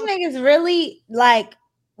 These niggas really like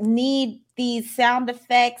need these sound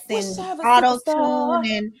effects and auto tune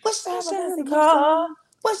and wish to have a fancy car,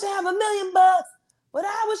 wish to have $1 million, but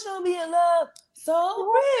I wish I'll be in love.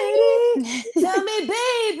 So pretty, tell me,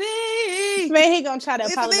 baby. Man, he gonna try to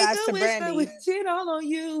apologize to Brandy. Cheat all on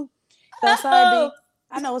you. That's sorry, B.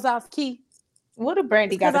 I know it's off key. What did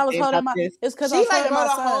Brandy got to say about this? It's because I was holding my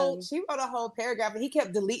son. She wrote a whole paragraph, and he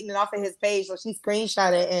kept deleting it off of his page, so she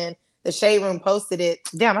screenshot it, and the Shade Room posted it.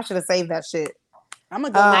 Damn, I should have saved that shit. I'm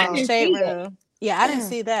gonna go to the Shade Room. Yeah, I didn't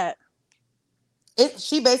see that.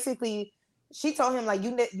 She told him like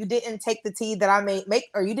you didn't take the tea that I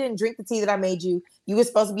or you didn't drink the tea that I made you. You were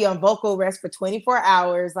supposed to be on vocal rest for 24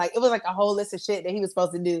 hours. Like it was like a whole list of shit that he was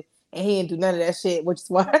supposed to do, and he didn't do none of that shit, which is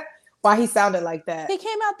why he sounded like that. He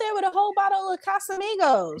came out there with a whole bottle of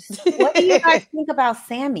Casamigos. What do you guys think about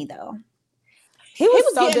Sammy though? He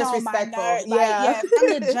was so disrespectful. Yeah, from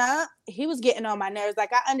the jump, he was getting on my nerves.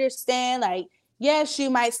 Like I understand, like yes, you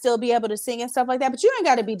might still be able to sing and stuff like that, but you ain't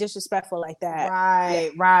got to be disrespectful like that.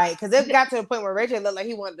 Right. Because it got to the point where Ray J looked like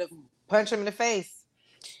he wanted to punch him in the face.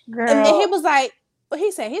 Girl. And then he was like, what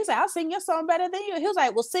he said, I'll sing your song better than you. He was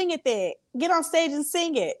like, well, sing it then. Get on stage and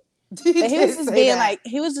sing it. But he was just being like,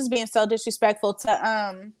 he was just being so disrespectful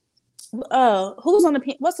to who's on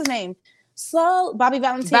the what's his name? Bobby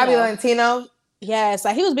Valentino. Yes,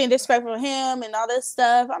 like he was being disrespectful to him and all this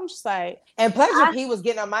stuff. I'm just like, and Pleasure P was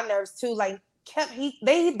getting on my nerves too. Like,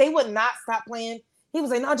 they would not stop playing. He was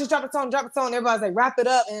like, no, just drop a song. Everybody's like, wrap it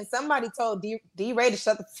up. And somebody told D Ray to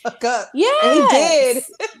shut the fuck up. Yeah, and he did.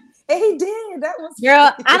 And he did. That was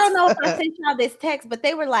girl. I don't know if I sent y'all this text, but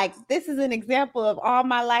they were like, "This is an example of all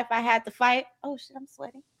my life I had to fight." Oh shit, I'm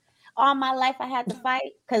sweating. All my life I had to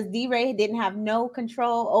fight because D Ray didn't have no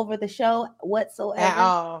control over the show whatsoever.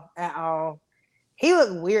 At all. He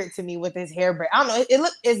looked weird to me with his hair braid. I don't know.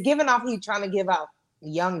 It's giving off he's trying to give out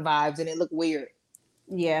young vibes, and it looked weird.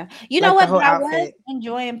 Yeah, you know what? I was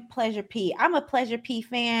enjoying Pleasure P. I'm a Pleasure P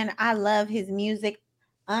fan. I love his music.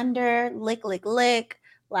 Under Lick Lick Lick.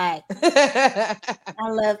 Like, I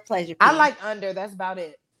love Pleasure P. I like Under. That's about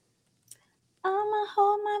it. I'ma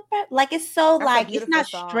hold my breath. Like, it's so that's like it's not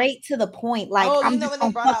song. Straight to the point. Like, I'm just when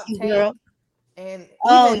they brought out Tank, girl. And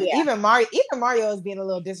even Mario is being a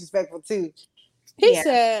little disrespectful too. He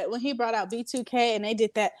said when he brought out B2K and they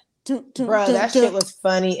did that. Bro, that shit was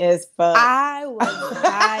funny as fuck. I was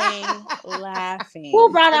dying laughing.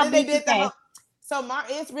 Who brought out B2K?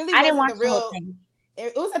 It's really I didn't watch the real thing.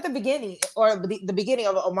 It was at the beginning or the beginning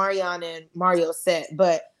of Omarion and Mario's set,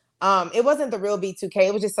 but it wasn't the real B2K.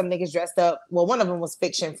 It was just some niggas dressed up. Well, one of them was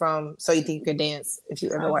Fiction from So You Think You Could Dance, if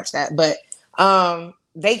you ever watched that. But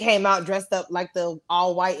they came out dressed up like the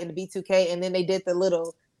all white in the B2K, and then they did the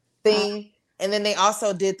little thing, and then they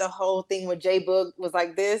also did the whole thing where J Boog was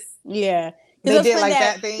like this. Yeah. They did like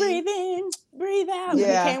that thing. Breathe in, breathe out.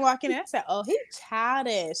 Yeah. When he came walking in, I said, "Oh, he's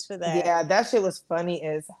childish for that." Yeah, that shit was funny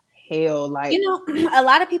as hell. Like, you know, a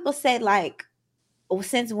lot of people say like,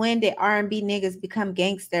 since when did R&B niggas become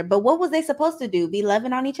gangster? But what was they supposed to do? Be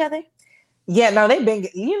loving on each other? Yeah, no, they've been.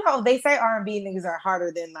 You know, they say R&B niggas are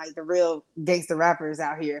harder than like the real gangster rappers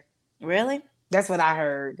out here. Really? That's what I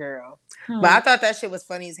heard, girl. But I thought that shit was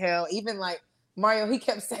funny as hell. Even like Mario, he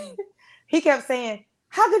kept saying,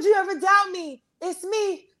 "How could you ever doubt me? It's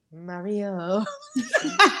me, Mario."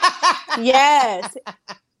 Yes.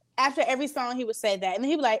 After every song, he would say that, and then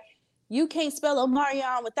he'd be like, "You can't spell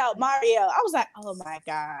Omarion without Mario." I was like, "Oh my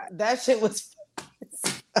god, that shit was."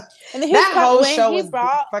 And then that whole show was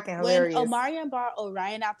fucking hilarious. When Omarion brought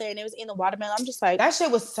Orion out there and it was in the watermelon, I'm just like, that shit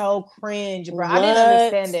was so cringe, bro. What? I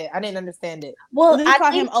didn't understand it. Well, I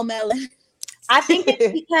call him Omelon. I think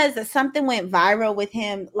it's because something went viral with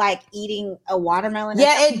him, like eating a watermelon.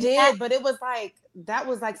 Yeah, it did, but it was like that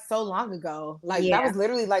was like so long ago. Like that was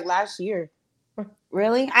literally like last year.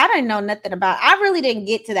 Really? I didn't know nothing about. I really didn't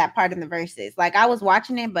get to that part in the verses. Like I was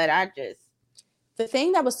watching it, but I just. The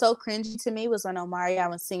thing that was so cringy to me was when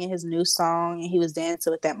Omarion was singing his new song and he was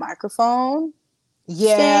dancing with that microphone.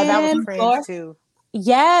 Yeah, that was cringe too.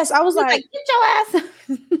 Yes, I was like, get your ass.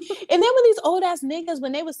 And then when these old ass niggas,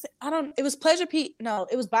 when they was, it was Pleasure P. No,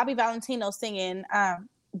 it was Bobby Valentino singing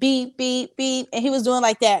beat, beat, beat. And he was doing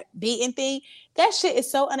like that beating thing. That shit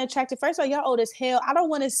is so unattractive. First of all, y'all old as hell. I don't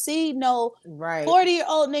want to see no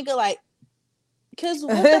 40-year-old nigga like, because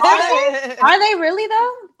are they really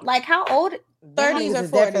though? Like how old? 30s or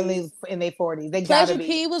 40s. Definitely in their 40s. They Pleasure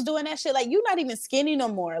P was doing that shit. Like, you're not even skinny no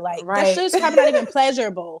more. Like, that shit's probably not even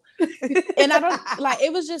pleasurable. And I don't, like,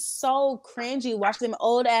 it was just so cringy watching them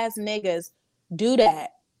old ass niggas do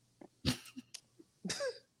that.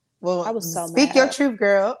 Well, I was so speak mad. Your truth,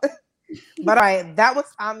 girl. But all right, that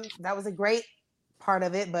was a great part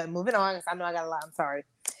of it. But moving on, because I know I got a lot. I'm sorry.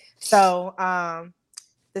 So,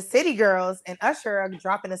 the City Girls and Usher are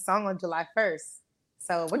dropping a song on July 1st.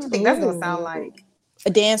 So what do you think that's gonna sound like? A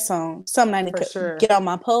dance song. Something I could get on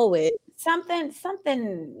my pole with. Something,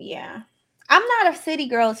 yeah. I'm not a City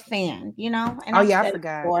Girls fan, you know? And I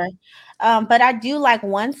forgot. Before. But I do like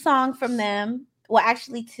one song from them. Well,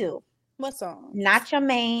 actually two. What song? Not Your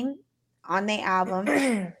Main on their album.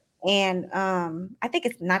 And I think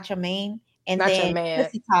it's Not Your Main. And Not then Your Man.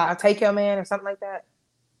 I'll Take Your Man or something like that.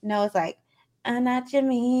 No, it's like I'm Not Your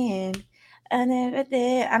Man. I never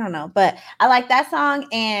did. I don't know, but I like that song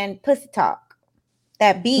and Pussy Talk.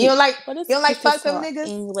 That beat. You don't like fuck them niggas?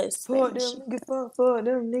 English. Fuck them niggas.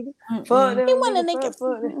 Fuck them. You want a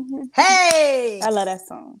nigga? Hey, I love that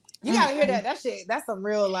song. You gotta hear that. That shit. That's some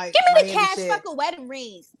real like. Give me the Miami cash, shit. fucking wedding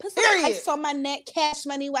rings. Put some ice on my neck. Cash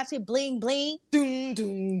money. Watch it bling bling. Doom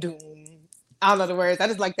doom doom. I don't know the words. I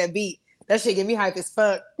just like that beat. That shit get me hype as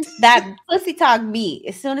fuck. That pussy talk beat.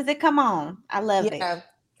 As soon as it come on, I love it.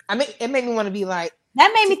 I mean, it made me want to be like.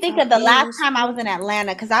 That made me think of the last time I was in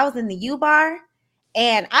Atlanta because I was in the U Bar,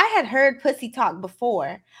 and I had heard pussy talk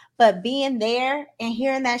before, but being there and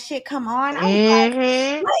hearing that shit come on, I was like,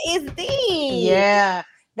 "What is this?" Yeah,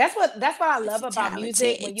 that's what I love about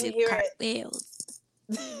music. When you hear it,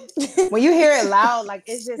 when you hear it loud, like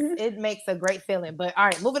it makes a great feeling. But all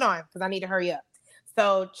right, moving on because I need to hurry up.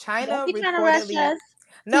 So China reportedly.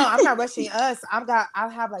 No, I'm not rushing us. I'll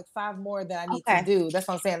have like 5 more that I need to do. That's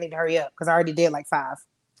what I'm saying. I need to hurry up because I already did like 5.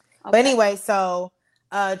 But anyway, so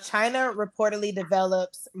China reportedly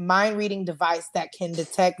develops mind-reading device that can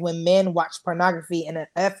detect when men watch pornography in an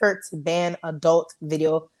effort to ban adult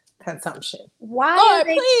video consumption. Why are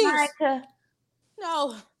they trying to?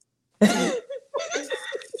 No.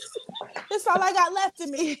 That's all I got left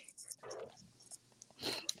in me.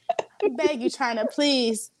 I beg you, China,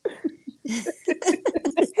 please.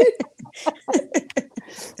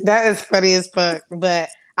 That is funny as fuck, but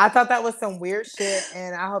I thought that was some weird shit,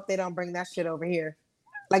 and I hope they don't bring that shit over here.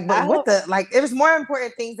 Like, but it was more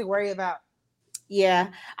important things to worry about. Yeah,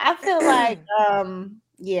 I feel like,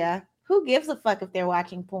 yeah, who gives a fuck if they're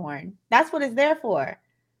watching porn? That's what it's there for.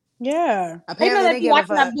 Yeah, apparently they give a fuck.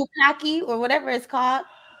 That bukkake or whatever it's called.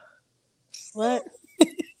 What?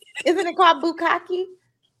 Isn't it called bukkake?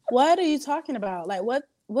 What are you talking about? Like what?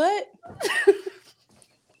 What?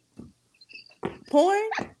 Porn?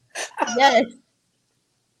 Yes.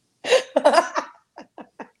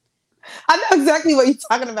 I know exactly what you're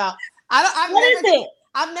talking about. I've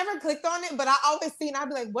never clicked on it, but I always seen. I'd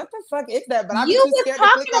be like, "What the fuck is that?" But I'm too scared to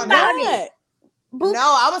click on that. No,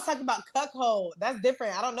 I was talking about cuckold. That's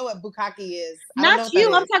different. I don't know what bukkake is. Not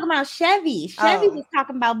you. I'm talking about Chevy. Chevy was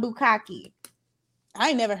talking about bukkake. I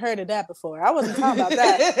ain't never heard of that before. I wasn't talking about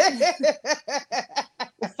that.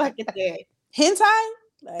 Fuck it there. Hentai?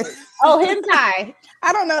 Like, hentai.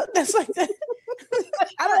 I don't know. That's like that.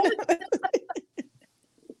 I don't know.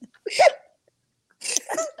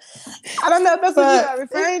 I don't know if that's what you're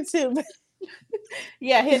referring to.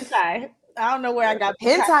 Yeah, hentai. I don't know where I got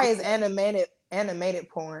hentai is animated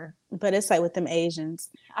porn, but it's like with them Asians.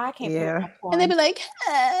 I can't. Yeah, and they be like,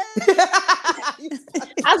 I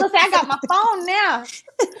was gonna say I got my phone now.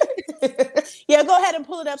 Yeah, go ahead and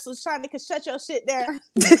pull it up so China can shut your shit down.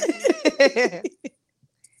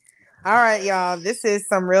 All right, y'all. This is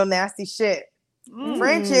some real nasty shit.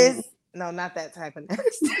 French's. No, not that type of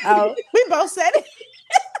nasty. Oh, we both said it.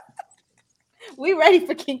 We ready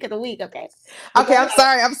for kink of the week, okay? Okay, I'm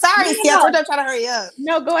sorry. See, I'm trying to hurry up.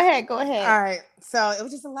 No, go ahead. All right. So it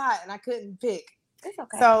was just a lot, and I couldn't pick. It's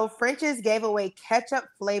okay. So French's gave away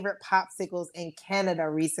ketchup-flavored popsicles in Canada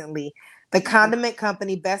recently. The condiment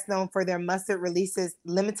company, best known for their mustard releases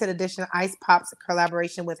limited edition ice pops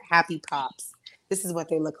collaboration with Happy Pops. This is what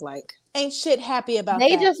they look like. Ain't shit happy about that.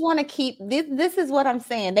 They just want to keep this. This is what I'm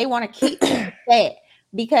saying. They want to keep that.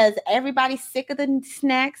 Because everybody's sick of the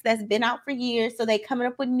snacks that's been out for years. So they coming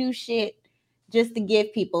up with new shit just to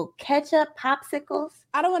give people ketchup popsicles.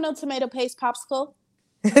 I don't want no tomato paste popsicle.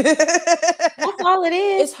 That's all it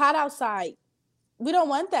is. It's hot outside. We don't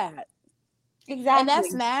want that. Exactly. And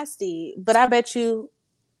that's nasty. But I bet you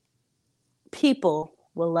people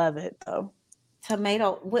will love it though.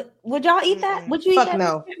 Tomato. Would y'all eat that? Would you eat that?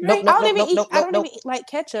 No. I don't even eat like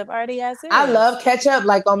ketchup already as it. I love ketchup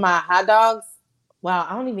like on my hot dogs. Wow,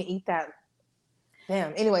 I don't even eat that.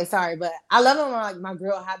 Damn. Anyway, sorry, but I love them on like my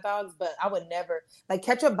grilled hot dogs, but I would never like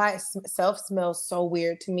ketchup by itself smells so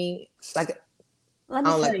weird to me. Like, let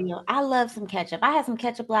me tell you, I love some ketchup. I had some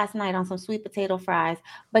ketchup last night on some sweet potato fries.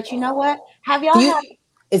 But you know what? Have y'all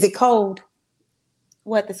Is it cold?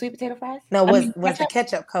 What, the sweet potato fries? No, was the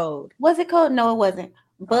ketchup cold? Was it cold? No, it wasn't.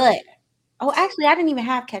 But actually, I didn't even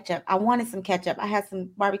have ketchup. I wanted some ketchup. I had some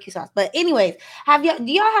barbecue sauce. But anyways, do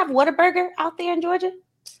y'all have Whataburger out there in Georgia?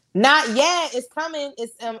 Not yet. It's coming.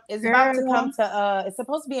 It's about to come to it's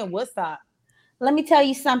supposed to be in Woodstock. Let me tell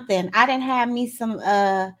you something. I didn't have me some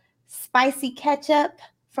spicy ketchup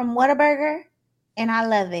from Whataburger, and I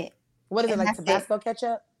love it. What is it, like Tabasco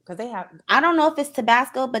ketchup? Because they have. I don't know if it's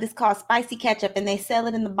Tabasco, but it's called spicy ketchup, and they sell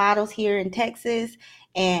it in the bottles here in Texas.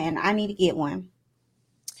 And I need to get one.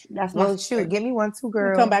 That's shoot. Give me one too,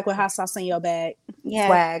 girl. Come back with hot sauce in your bag.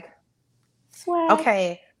 Yeah. Swag.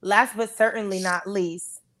 Okay. Last but certainly not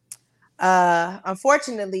least,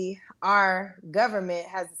 unfortunately, our government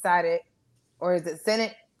has decided, or is it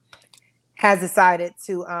Senate, has decided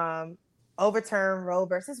to overturn Roe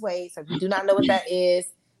versus Wade. So if you do not know what that is,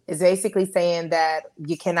 it's basically saying that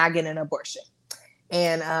you cannot get an abortion.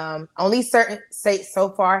 And only certain states so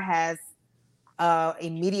far has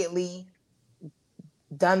immediately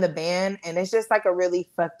done the ban, and it's just like a really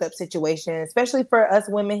fucked up situation, especially for us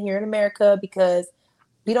women here in America, because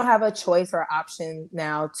we don't have a choice or option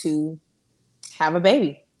now to have a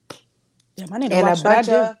baby. I need to And watch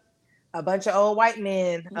a bunch of old white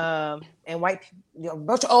men and a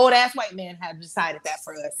bunch of old ass white men have decided that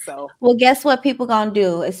for us. So, well, guess what people gonna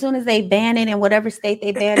do? As soon as they ban it in whatever state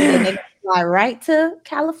they ban it in, they fly right to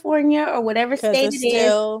California or whatever state it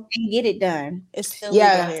is and get it done. It's still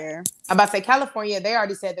legal here. I'm about to say California. They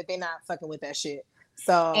already said that they're not fucking with that shit.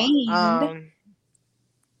 So,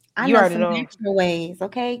 I know some natural ways,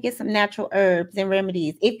 okay? Get some natural herbs and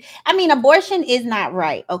remedies. Abortion is not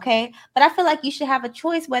right, okay? But I feel like you should have a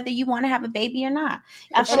choice whether you want to have a baby or not.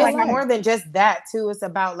 I feel like more than just that too. It's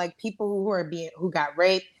about like people who got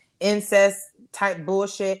raped, incest type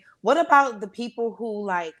bullshit. What about the people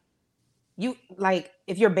who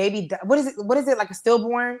if your baby, what is it like a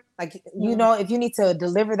stillborn? Like, if you need to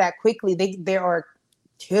deliver that quickly, they are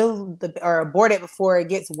killed or abort it before it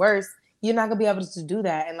gets worse. You're not gonna be able to do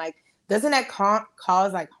that, and like, doesn't that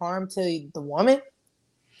cause like harm to the woman?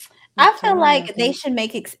 I feel like they should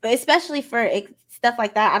make it, especially for stuff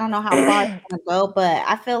like that. I don't know how far it's gonna go, but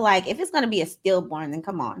I feel like if it's gonna be a stillborn, then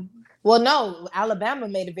come on. Well, no, Alabama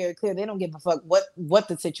made it very clear they don't give a fuck what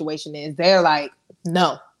the situation is. They're like,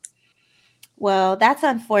 no. Well, that's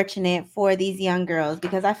unfortunate for these young girls,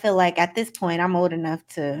 because I feel like at this point I'm old enough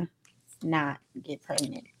to not get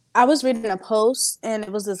pregnant. I was reading a post, and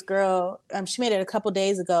it was this girl. She made it a couple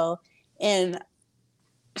days ago, and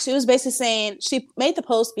she was basically saying she made the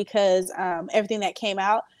post because everything that came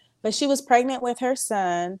out, but she was pregnant with her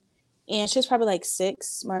son, and she was probably like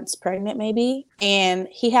 6 months pregnant, maybe, and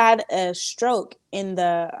he had a stroke in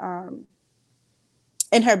the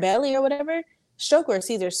in her belly or whatever, stroke or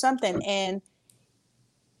seizure, something, and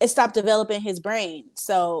it stopped developing his brain.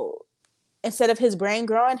 So instead of his brain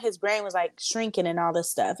growing, his brain was like shrinking and all this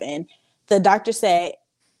stuff. And the doctor said,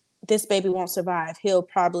 this baby won't survive. He'll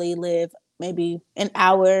probably live maybe an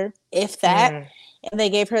hour, if that. And they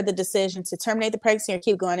gave her the decision to terminate the pregnancy or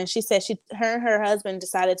keep going. And she said her and her husband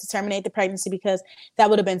decided to terminate the pregnancy because that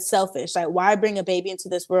would have been selfish. Like, why bring a baby into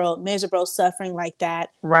this world, miserable, suffering like that?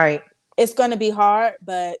 Right. It's going to be hard,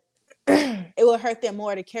 but it will hurt them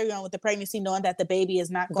more to carry on with the pregnancy, knowing that the baby is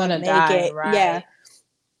not going to make it. Right. Yeah.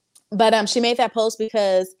 But she made that post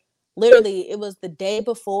because literally it was the day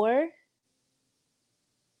before.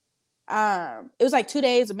 It was like 2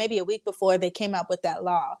 days or maybe a week before they came up with that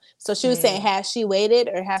law. So she was saying, had she waited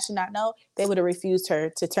or had she not known, they would have refused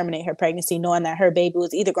her to terminate her pregnancy, knowing that her baby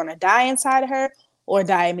was either going to die inside of her or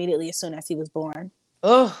die immediately as soon as he was born.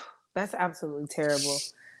 Oh, that's absolutely terrible.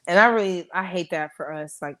 And I hate that for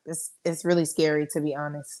us. Like, it's really scary, to be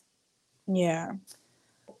honest. Yeah.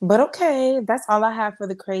 But okay, that's all I have for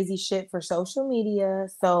the crazy shit for social media.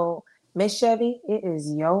 So, Miss Chevy, it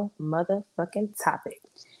is your motherfucking topic.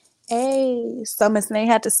 Hey, so Miss Nay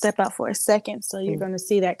had to step out for a second. So you're going to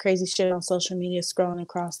see that crazy shit on social media scrolling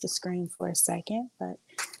across the screen for a second. But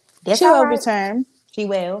she will return. She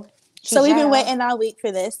will. So we've been waiting all week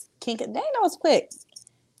for this. Kink, they know it's quick.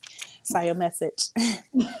 Saw your message.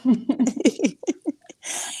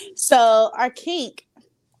 So our kink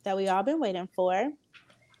that we all been waiting for,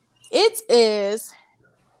 it is,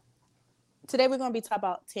 today we're going to be talking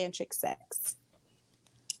about tantric sex.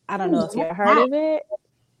 I don't know if you heard of it.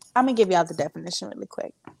 I'm going to give y'all the definition really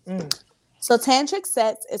quick. So tantric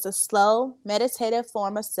sex is a slow, meditative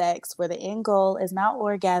form of sex where the end goal is not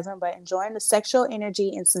orgasm, but enjoying the sexual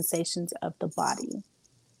energy and sensations of the body.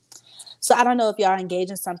 So I don't know if y'all engage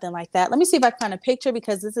in something like that. Let me see if I can find a picture,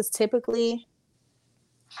 because this is typically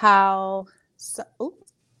how...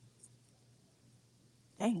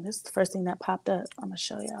 Dang, this is the first thing that popped up. I'm going to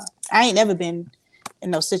show y'all. I ain't never been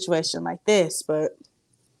in no situation like this, but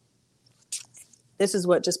this is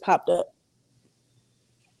what just popped up.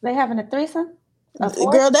 They having a threesome?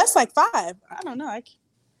 Girl, that's like 5. I don't know. I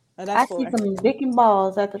see some dick and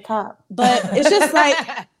balls at the top. But it's just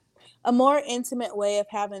like a more intimate way of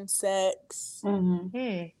having sex.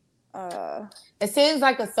 It seems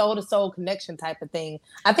like a soul-to-soul connection type of thing.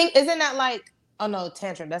 I think, isn't that like... Oh, no,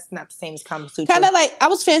 Tantra. That's not the same as Kama Sutra. Kind of like, I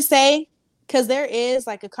was finna say, because there is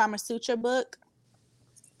like a Kama Sutra book.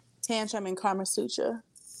 Tantrum and Kama Sutra.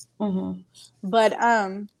 But,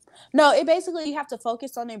 no, it basically, you have to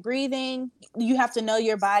focus on your breathing. You have to know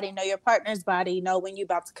your body, know your partner's body, know when you're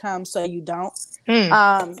about to come so you don't.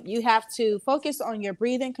 You have to focus on your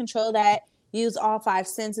breathing, control that. Use all 5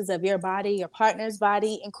 senses of your body, your partner's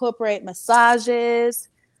body. Incorporate massages.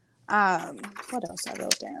 What else I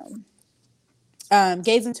wrote down?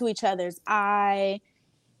 Gaze into each other's eye,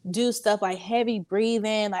 do stuff like heavy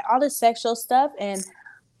breathing, like all this sexual stuff. And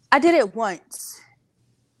I did it once.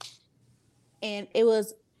 And it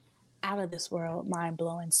was out of this world,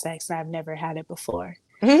 mind-blowing sex, and I've never had it before.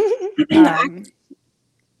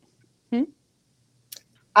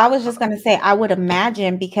 I was just going to say, I would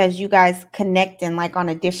imagine because you guys connecting like on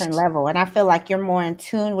a different level. And I feel like you're more in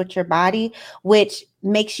tune with your body, which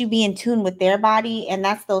makes you be in tune with their body. And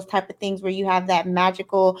that's those type of things where you have that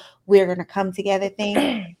magical, we're going to come together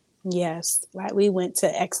thing. Yes. Like we went to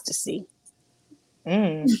ecstasy.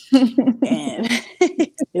 Mm. And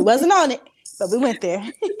it wasn't on it, but we went there.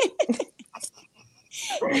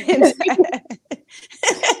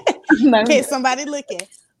 In case somebody looking.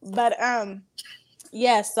 But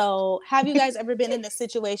yeah, so have you guys ever been in a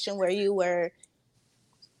situation where you were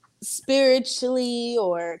spiritually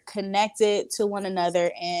or connected to one another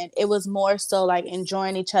and it was more so like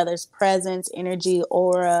enjoying each other's presence, energy,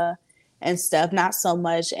 aura, and stuff, not so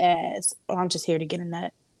much as, oh, I'm just here to get a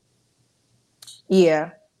nut?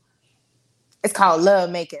 Yeah. It's called love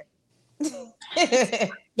making.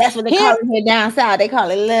 That's what they call it here down south. They call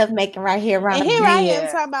it love making right here around. And here I am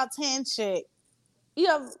talking about 10 chick. You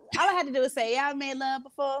know, all I had to do was say, y'all made love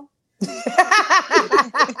before?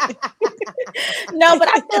 No, but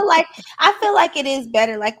I feel like it is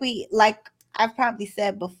better. Like I've probably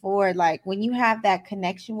said before, like when you have that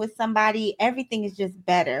connection with somebody, everything is just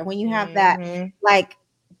better. When you have that like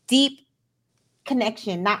deep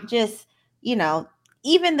connection, not just, you know,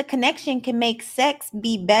 even the connection can make sex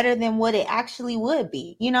be better than what it actually would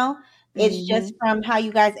be, you know? It's just from how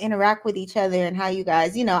you guys interact with each other and how you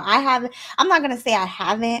guys, you know, I'm not going to say I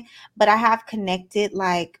haven't, but I have connected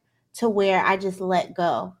like to where I just let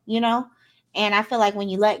go, you know? And I feel like when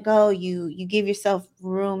you let go, you give yourself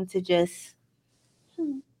room to just,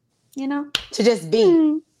 you know? To just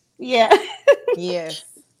be. Yeah. Yes.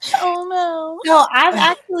 Oh no. No, I've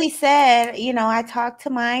actually said, you know, I talked to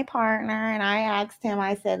my partner and I asked him,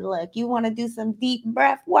 I said, look, you want to do some deep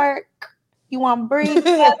breath work? You want to breathe?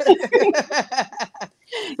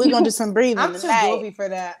 We're going to do some breathing. I'm too goofy for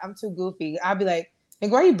that. I'm too goofy. I'll be like,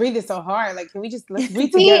 why are you breathing so hard? Like, let's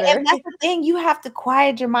breathe together. And that's the thing. You have to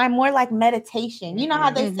quiet your mind, more like meditation. You know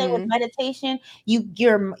how they say with meditation,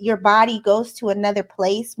 your body goes to another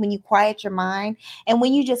place when you quiet your mind. And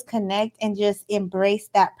when you just connect and just embrace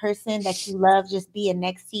that person that you love, just being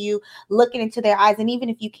next to you, looking into their eyes. And even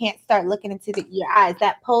if you can't start looking into your eyes,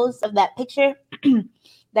 that pose of that picture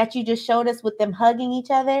that you just showed us with them hugging each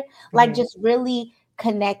other, like just really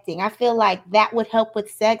connecting. I feel like that would help with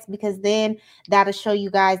sex because then that'll show you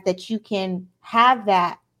guys that you can have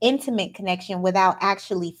that intimate connection without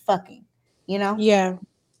actually fucking, you know? Yeah.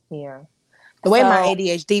 Yeah. The way my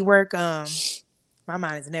ADHD work, my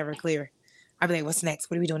mind is never clear. I'll be like, what's next?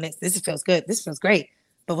 What are we doing next? This feels good. This feels great.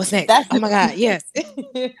 But what's next? Oh my God, yes.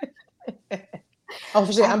 Oh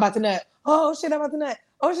shit, I'm about to nut. Oh shit, I'm about to nut.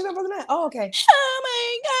 Oh shit, I'm about to nut. Oh, okay. Oh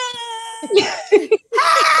my God.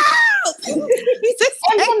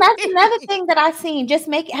 And that's another thing that I've seen.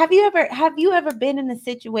 Have you ever been in a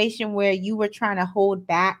situation where you were trying to hold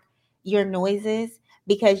back your noises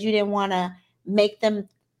because you didn't want to make them,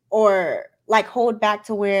 or like hold back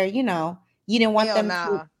to where, you know, you didn't want them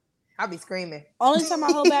to? I'll be screaming. Only time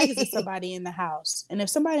I hold back is if somebody in the house. And if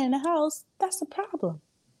somebody in the house, that's a problem.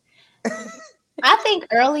 I think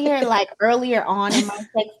earlier on in my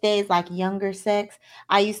sex days, like younger sex,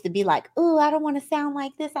 I used to be like, "Ooh, I don't want to sound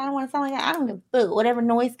like this. I don't want to sound like that. I don't give a fuck. Whatever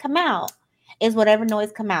noise come out is whatever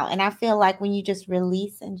noise come out." And I feel like when you just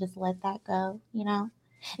release and just let that go, you know,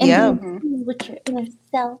 and with your inner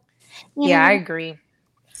self. Yeah, I agree.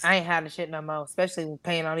 I ain't having shit no more, especially with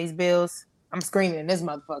paying all these bills. I'm screaming in this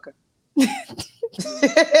motherfucker.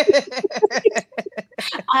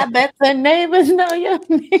 I bet the neighbors know your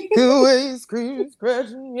name. Always screaming,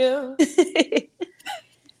 scratching, yeah.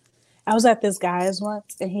 I was at this guy's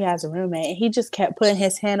once, and he has a roommate, and he just kept putting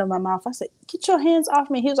his hand on my mouth. I said, "Get your hands off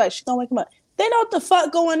me!" He was like, "She's gonna wake him up." They know what the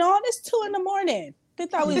fuck going on. It's 2 a.m. They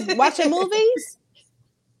thought we was watching movies.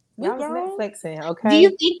 We was Netflixing, okay. Do you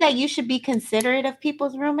think that you should be considerate of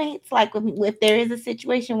people's roommates? Like if there is a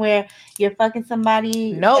situation where you're fucking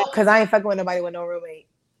somebody? Nope, because I ain't fucking with nobody with no roommate.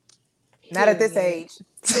 Not at this age.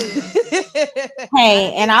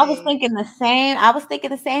 Hey, and I was thinking the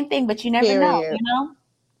same thing, but you never know, you know?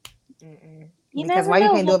 Because why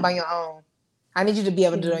you can't do it by your own? I need you to be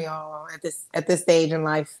able to do it on your own at this stage in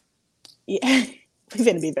life. Yeah. We're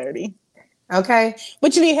gonna be 30. Okay.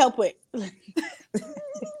 What you need help with?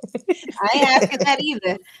 I ain't asking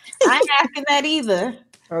that either.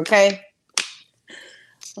 Okay.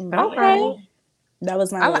 Okay. That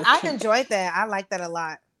was my I enjoyed that. I like that a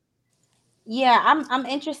lot. Yeah, I'm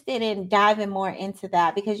interested in diving more into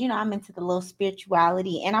that because, you know, I'm into the little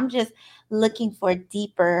spirituality and I'm just looking for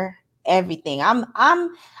deeper everything.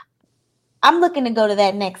 I'm looking to go to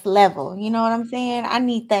that next level. You know what I'm saying? I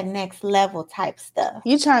need that next level type stuff.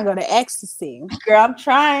 You trying to go to ecstasy. Girl, I'm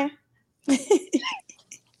trying.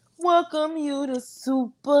 Welcome you to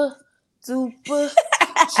super duper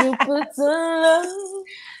Jupiter love.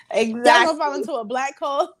 Exactly. Y'all gonna fall into a black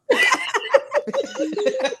hole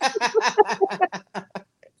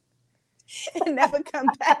and never come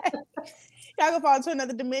back. Y'all gonna fall into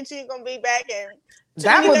another dimension, gonna be back in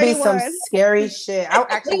That would be some 2031. scary shit. I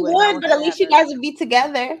actually We would, not would, want but that at to least you happen. guys would be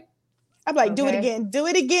together. I'm like, do it Okay. again, do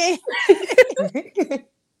it again.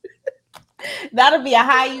 That'll be a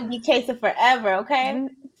high you be chasing forever, okay?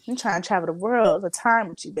 I'm trying to travel the world, the time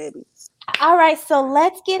with you, baby. All right, so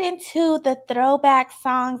let's get into the throwback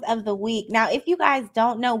songs of the week. Now, if you guys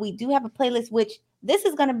don't know, we do have a playlist, which this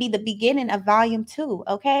is going to be the beginning of volume 2,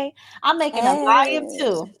 okay? I'm making a volume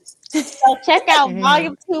 2. So check out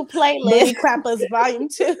volume 2 playlist. Booty Clappers Volume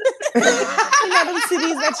 2. You know them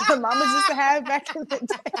CDs that your mama used to have back in the day?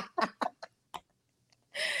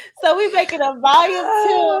 So we making a volume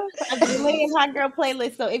 2 of the Million Hot Girl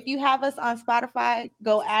playlist. So if you have us on Spotify,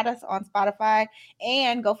 go add us on Spotify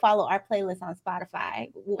and go follow our playlist on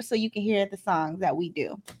Spotify so you can hear the songs that we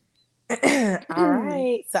do. All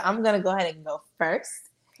right. So I'm going to go ahead and go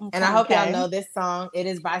first. Okay. And I hope y'all know this song. It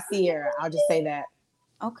is by Sierra. I'll just say that.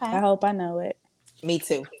 Okay. I hope I know it. Me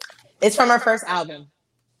too. It's from her first album.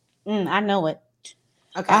 I know it.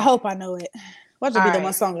 Okay. I hope I know it. What would be the All one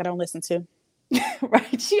right. song I don't listen to?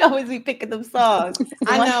 Right. She always be picking them songs.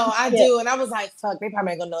 I know, I do. And I was like, fuck, they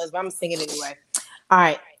probably ain't gonna know this, but I'm singing anyway. All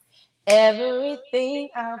right. Everything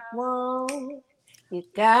I want, you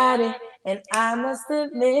got it. And I must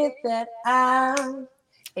admit that I'm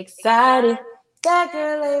excited. That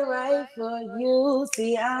girl ain't right for you.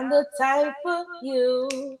 See, I'm the type of you.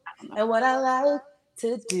 And what I like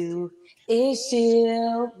to do is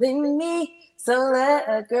chill with me. So let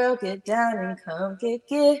a girl get down and come get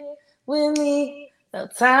with me. No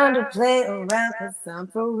time to play around, cause I'm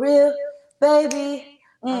for real, baby.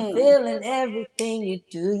 I'm feeling everything you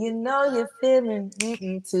do. You know you're feeling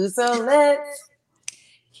me too. So let's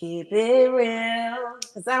keep it real.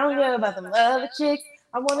 Cause I don't care about them other chicks.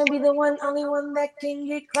 I wanna be the one, only one that can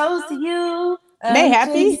get close to you. May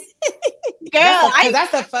Happy? Girl,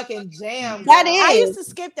 that's a fucking jam. That girl. is. I used to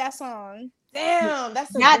skip that song. Damn,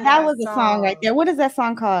 that's a that good was a song right there. What is that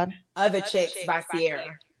song called? Other Chicks by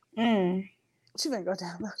Sierra. She didn't go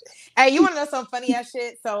down. Hey, you want to know some funny ass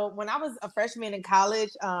shit? So when I was a freshman in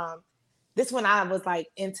college, this when I was like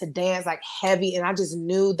into dance, like heavy, and I just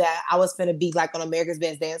knew that I was gonna be like on America's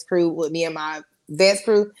Best Dance Crew with me and my dance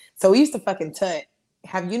crew. So we used to fucking tut.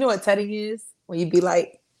 Have you know what tutting is? When you be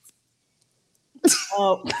like,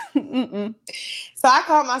 Oh, so I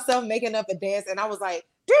called myself making up a dance, and I was like,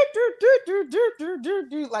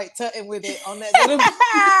 like tutting with it on that little.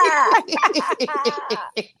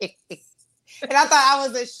 And I thought I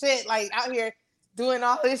was a shit, like out here doing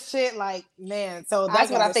all this shit, like man. So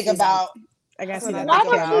that's what I think about. I gotta see that. why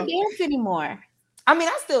don't you dance anymore? I mean,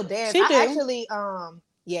 I still dance. She I do. actually,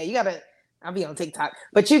 yeah, you gotta. I'll be on TikTok,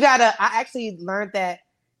 but you gotta. I actually learned that.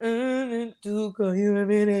 Send it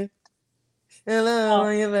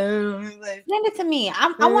to me.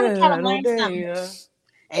 I want to try to learn something.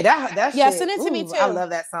 Hey, that Yeah, shit, send it to me too. I love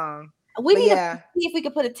that song. We need yeah. to see if we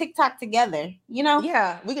could put a TikTok together. You know?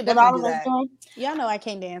 Yeah, we could With all definitely of do us that. doing. Y'all know I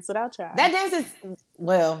can't dance, but I'll try. That dance is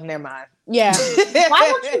well, never mind. Yeah.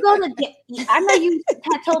 Why don't you go to? I know you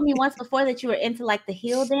had told me once before that you were into like the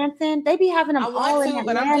heel dancing. They be having them I all want in to,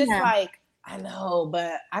 but Atlanta. I'm just like, I know,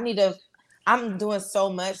 but I need to. I'm doing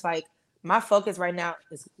so much. Like my focus right now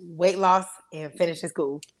is weight loss and finishing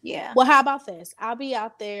school. Yeah. Well, how about this? I'll be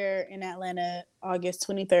out there in Atlanta August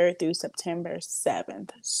 23rd through September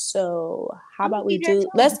 7th. So how about we do?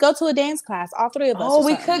 Let's go to a dance class. All three of us. Oh,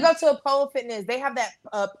 we could go to a pole fitness. They have that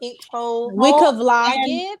pink pole. We could vlog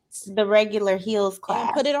it. The regular heels class.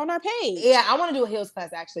 And put it on our page. Yeah, I want to do a heels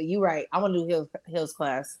class. Actually, you're right. I want to do heels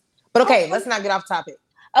class. But okay, let's not get off topic.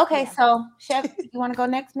 Okay, so Chef, you want to go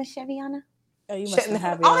next, Miss Cheviana? Oh, you mustn't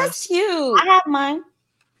have yours. Oh, that's cute. I have mine.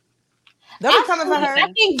 They'll be coming for her.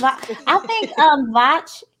 I think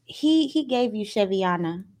Vach, he gave you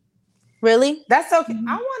Cheviana. Really? That's okay.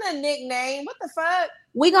 I want a nickname. What the fuck?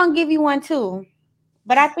 We gonna give you one too.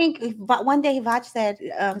 But I think one day Vach said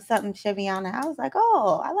something Cheviana. I was like,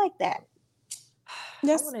 oh, I like that.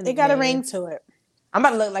 Yes, it got a ring to it. I'm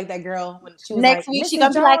about to look like that girl when she was next like, week. Mrs. She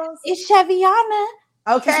gonna be like, it's Cheviana.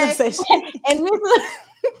 Okay. And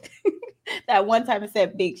that one time it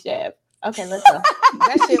said Big Chef. Okay, let's go.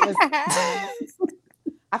 That shit was.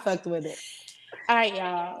 I fucked with it. All right,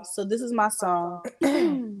 y'all. So this is my song.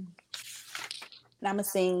 And I'm gonna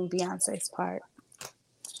sing Beyonce's part.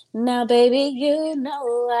 Now, baby, you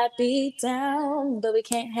know I'd be down, but we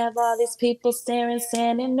can't have all these people staring,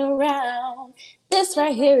 standing around. This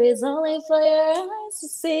right here is only for your eyes to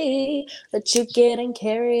see, but you getting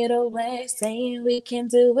carried away, saying we can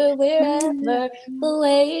do it wherever. The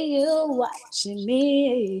way you watching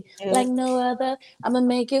me, like no other, I'ma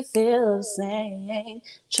make you feel the same.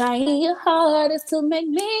 Trying your hardest to make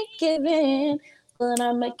me give in, but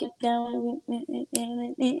I make it down,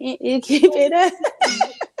 you keep it up.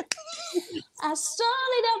 I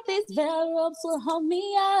surely doubt these veil ropes will hold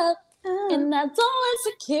me up. And I don't want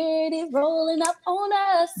security rolling up on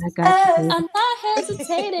us. I got you. I'm not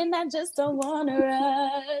hesitating, I just don't want to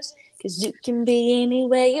rush. Cause you can be any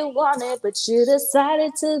way you want it, but you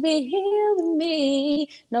decided to be here with me.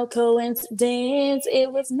 No coincidence,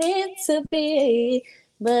 it was meant to be.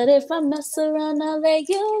 But if I mess around, I'll let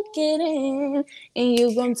you get in. And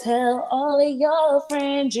you gon' tell all of your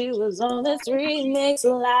friends you was on this remix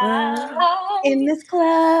live. In this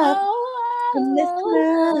club. Oh, In this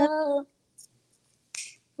club.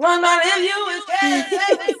 One more if you was scared to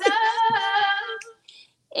take this up.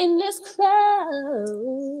 In this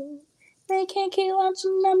club. They can't keep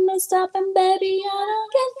watching, I'm not stopping, baby. I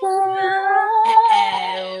don't give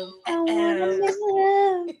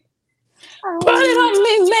up. Put it on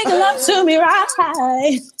me, make love to me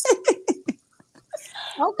right.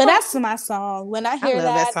 But that's my song. When I hear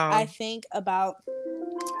that song. I think about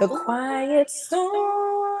The Quiet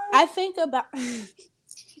Storm. I think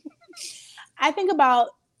about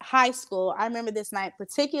high school. I remember this night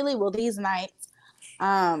particularly. Well, these nights.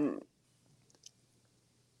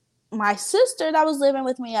 My sister that was living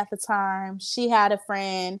with me at the time, she had a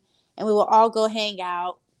friend, and we would all go hang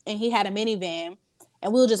out. And he had a minivan,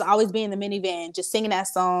 and we would just always be in the minivan, just singing that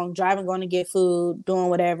song, driving, going to get food, doing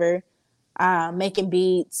whatever, making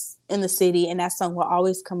beats in the city, and that song will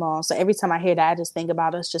always come on. So every time I hear that, I just think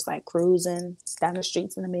about us just like cruising down the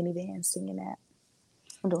streets in the minivan, singing that.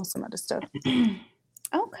 I'm doing some other stuff.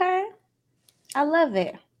 Okay. I love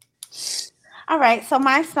it. All right. So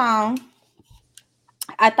my song,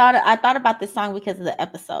 I thought about this song because of the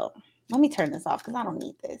episode. Let me turn this off because I don't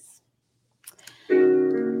need this.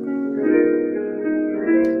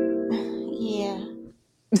 Yeah.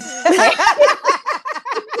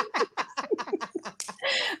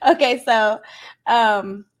 Okay, so let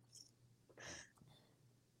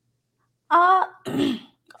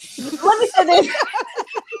me say this.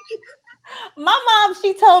 My mom,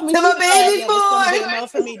 she told me to my baby's born. born. No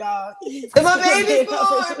for me, dog. To my baby's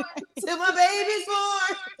born. To my baby's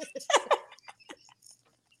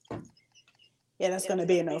born. Yeah, that's gonna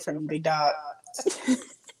be a no for me, big dog.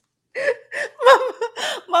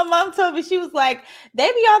 My mom told me, she was like, they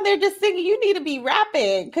be on there just singing. You need to be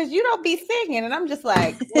rapping because you don't be singing. And I'm just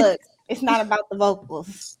like, look, it's not about the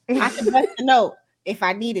vocals. I can bust a note if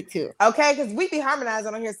I needed to. Okay, because we be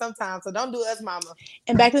harmonizing on here sometimes, so don't do us, mama.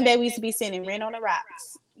 And back in the day, we used to be singing Rain on the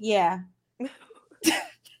Rocks. Yeah.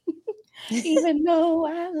 Even though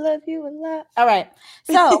I love you a lot. All right.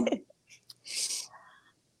 So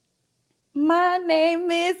my name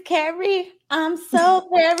is Carrie. I'm so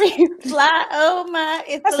very fly. Oh my,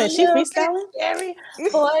 it's I said she freestyling. Scary.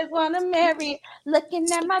 Boys wanna marry. Looking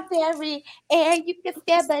at my berry, and you can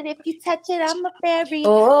stare, but if you touch it, I'm a fairy.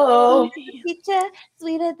 Oh, teacher,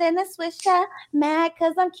 sweeter than a swisher. Mad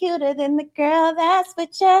cause I'm cuter than the girl that's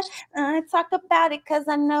with ya. I talk about it cause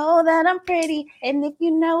I know that I'm pretty, and if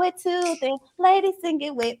you know it too, then ladies sing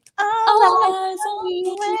it with all eyes on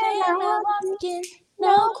me when I walk in.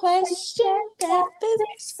 No question that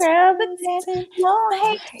this girl exists. Don't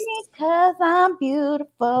hate me cause I'm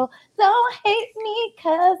beautiful. Don't hate me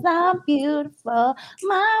cause I'm beautiful.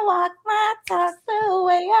 My walk, my talk, the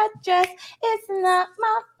way I dress, it's not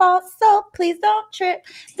my fault. So please don't trip.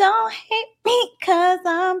 Don't hate me cause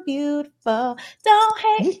I'm beautiful. Don't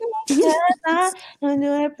hate me cause I'm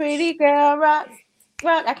doing pretty girl rock.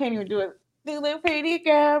 I can't even do it. Doing pretty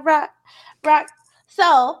girl rock.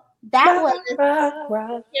 So that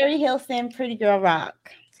was Carrie Hilson, Pretty Girl Rock.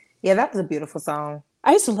 Yeah, that was a beautiful song.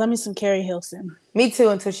 I used to love me some Carrie Hilson. Me too,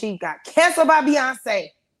 until she got canceled by Beyonce.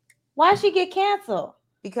 Why'd she get canceled?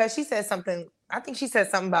 Because she said something. I think she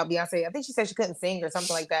said something about Beyonce. I think she said she couldn't sing or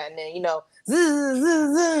something like that. And then, you know, follow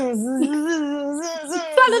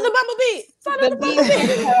the bumblebee.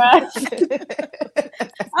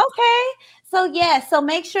 Okay. So, yeah. So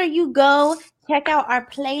make sure you go check out our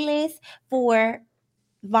playlist for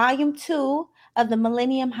Volume 2 of the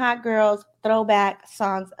Millennium Hot Girls Throwback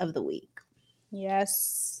Songs of the Week.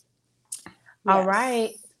 Yes. All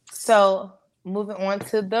right. So moving on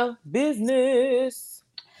to the business.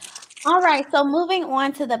 All right, so moving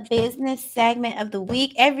on to the business segment of the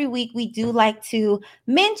week. Every week we do like to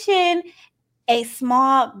mention a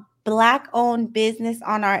small Black-owned business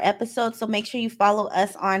on our episode. So make sure you follow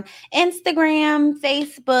us on Instagram,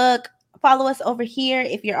 Facebook. Follow us over here.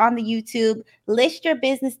 If you're on the YouTube, list your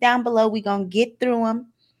business down below. We're going to get through them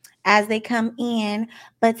as they come in.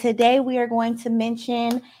 But today we are going to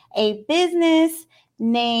mention a business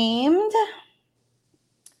named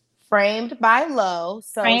Framed by Lo.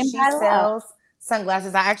 So Framed she by Lo. sells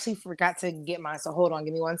sunglasses. I actually forgot to get mine. So hold on.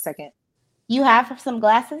 Give me 1 second. You have some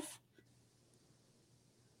glasses?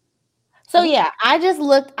 So yeah, I just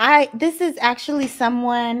looked. This is actually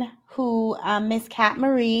someone who Miss Cat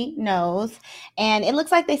Marie knows, and it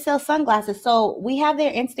looks like they sell sunglasses. So we have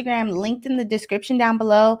their Instagram linked in the description down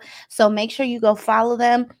below. So make sure you go follow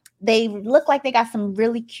them. They look like they got some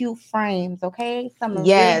really cute frames. Okay, some really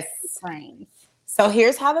cute frames. So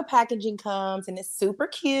here's how the packaging comes, and it's super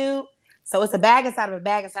cute. So it's a bag inside of a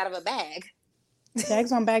bag inside of a bag.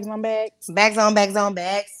 Bags on bags on bags. Bags on bags on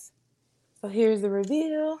bags. So here's the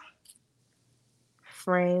reveal.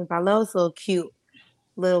 Framed by Lo. It's a little cute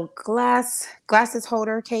little glasses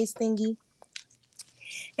holder case thingy.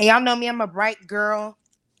 And y'all know me, I'm a bright girl.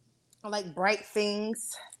 I like bright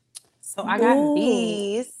things. So I got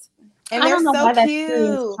these. And they're so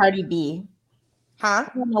cute. Cardi B. Huh?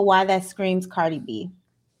 I don't know why that screams Cardi B.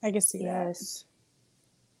 I can see that.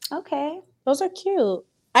 Okay. Those are cute.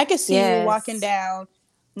 I can see you walking down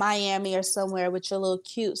Miami or somewhere with your little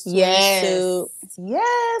cute swimsuit.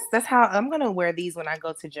 Yes. That's how I'm going to wear these when I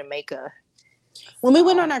go to Jamaica. When we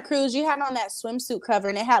went on our cruise, you had on that swimsuit cover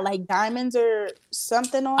and it had like diamonds or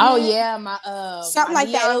something on it. Oh, yeah. Something my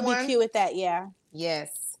like that. It'll be cute with that. Yeah.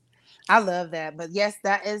 Yes. I love that. But yes,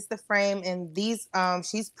 that is the frame. And these,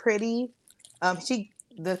 she's pretty.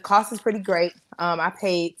 The cost is pretty great. I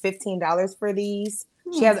paid $15 for these.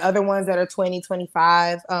 She has other ones that are $20,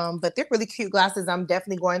 $25. But they're really cute glasses. I'm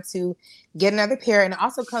definitely going to get another pair. And it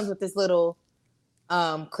also comes with this little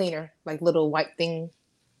cleaner, like little white thing.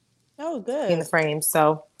 Oh, good. In the frame.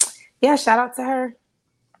 So yeah, shout out to her.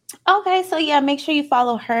 Okay, so yeah, make sure you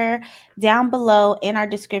follow her down below in our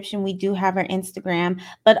description. We do have her Instagram,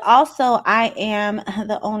 but also I am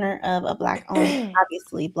the owner of a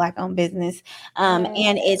obviously Black-owned business, and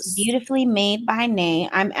it's beautifully made by Nay.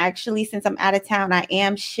 I'm actually, since I'm out of town, I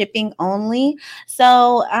am shipping only.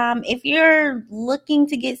 So if you're looking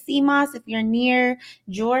to get sea moss, if you're near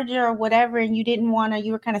Georgia or whatever, and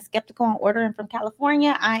you were kind of skeptical on ordering from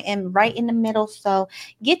California, I am right in the middle. So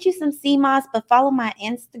get you some sea moss, but follow my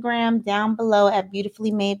Instagram down below at Beautifully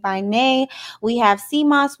Made by Nay. We have sea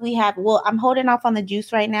moss. I'm holding off on the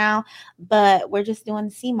juice right now, but we're just doing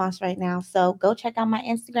the sea moss right now. So go check out my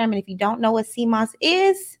Instagram. And if you don't know what sea moss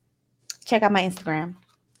is, check out my Instagram.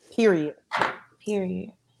 Period.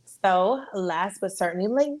 So last but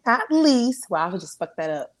certainly not least, well, I would just fuck that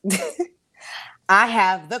up. I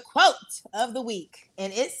have the quote of the week,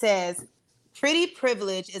 and it says, "Pretty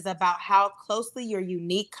privilege is about how closely your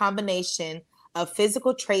unique combination of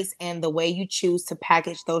physical traits and the way you choose to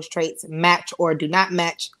package those traits match or do not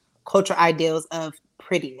match cultural ideals of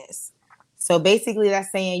prettiness." So basically that's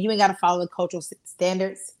saying you ain't got to follow the cultural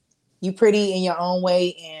standards. You pretty in your own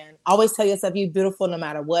way, and always tell yourself you're beautiful no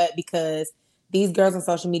matter what, because these girls on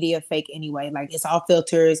social media are fake anyway. Like, it's all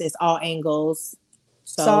filters, it's all angles.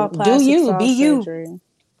 So do you, be you.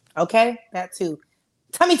 Okay, that too.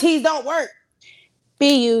 Tummy teas don't work.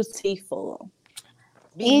 Beautiful.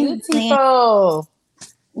 Beautiful.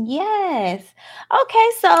 Yes. Okay,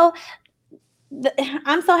 so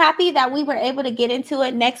I'm so happy that we were able to get into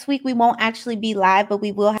it. Next week we won't actually be live, but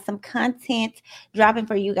we will have some content dropping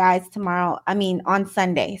for you guys on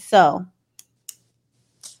Sunday. So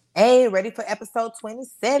hey, ready for episode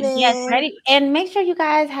 27? Yes, ready. And make sure you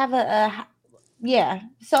guys have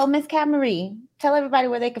So Miss Cat Marie, tell everybody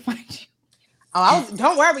where they can find you.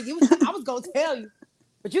 Don't worry, I was gonna tell you.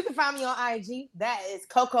 But you can find me on IG. That is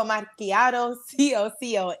Coco Macchiato,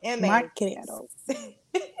 COCOMA. MACCHIATO_.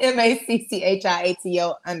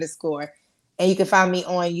 And you can find me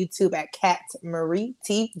on YouTube at Cat Marie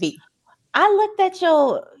TV. I looked at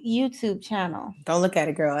your YouTube channel. Don't look at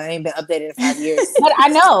it, girl. I ain't been updated in 5 years. But I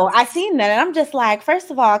know. I seen that. And I'm just like,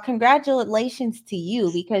 first of all, congratulations to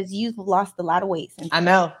you, because you've lost a lot of weight since then.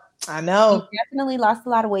 I know. You definitely lost a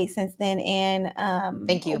lot of weight since then. And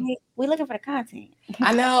thank you. We're looking for the content.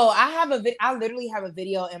 I know. I literally have a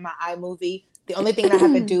video in my iMovie. The only thing I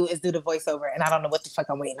have to do is do the voiceover, and I don't know what the fuck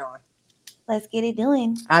I'm waiting on. Let's get it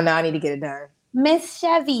doing. I know. I need to get it done. Miss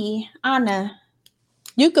Chevy, Anna.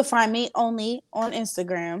 You can find me only on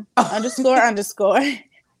Instagram __.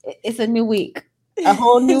 It's a new week. A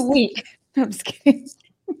whole new week. I'm just kidding.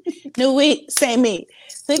 New week, same me.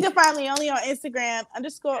 So you can find me only on Instagram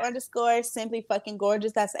 __ simply fucking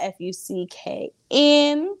gorgeous. That's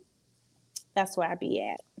FUCKN. That's where I be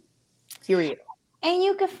at. Period. And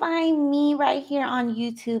you can find me right here on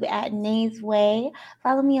YouTube at Nays Way.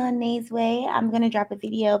 Follow me on Nays Way. I'm going to drop a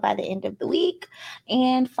video by the end of the week.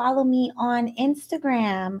 And follow me on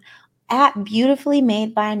Instagram at Beautifully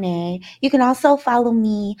Made by Nay. You can also follow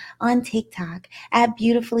me on TikTok at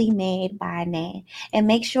Beautifully Made by Nay. And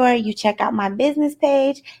make sure you check out my business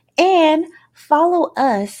page and follow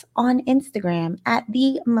us on Instagram at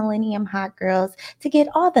The Millennium Hot Girls to get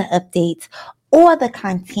all the updates or the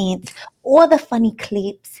content or the funny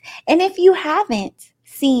clips. And if you haven't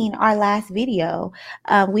seen our last video,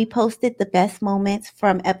 we posted the best moments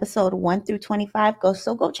from episode 1 through 25. Go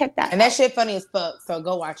check that out. And that shit funny as fuck. So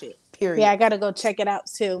go watch it. Period. Yeah, I gotta go check it out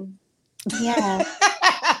too. Yeah.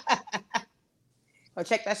 Go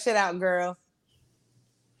check that shit out, girl.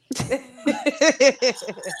 But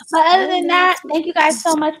other than that, thank you guys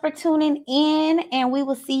so much for tuning in, and we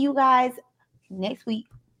will see you guys next week.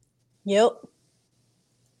 Yep.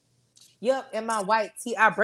 Yep, in my white tee. I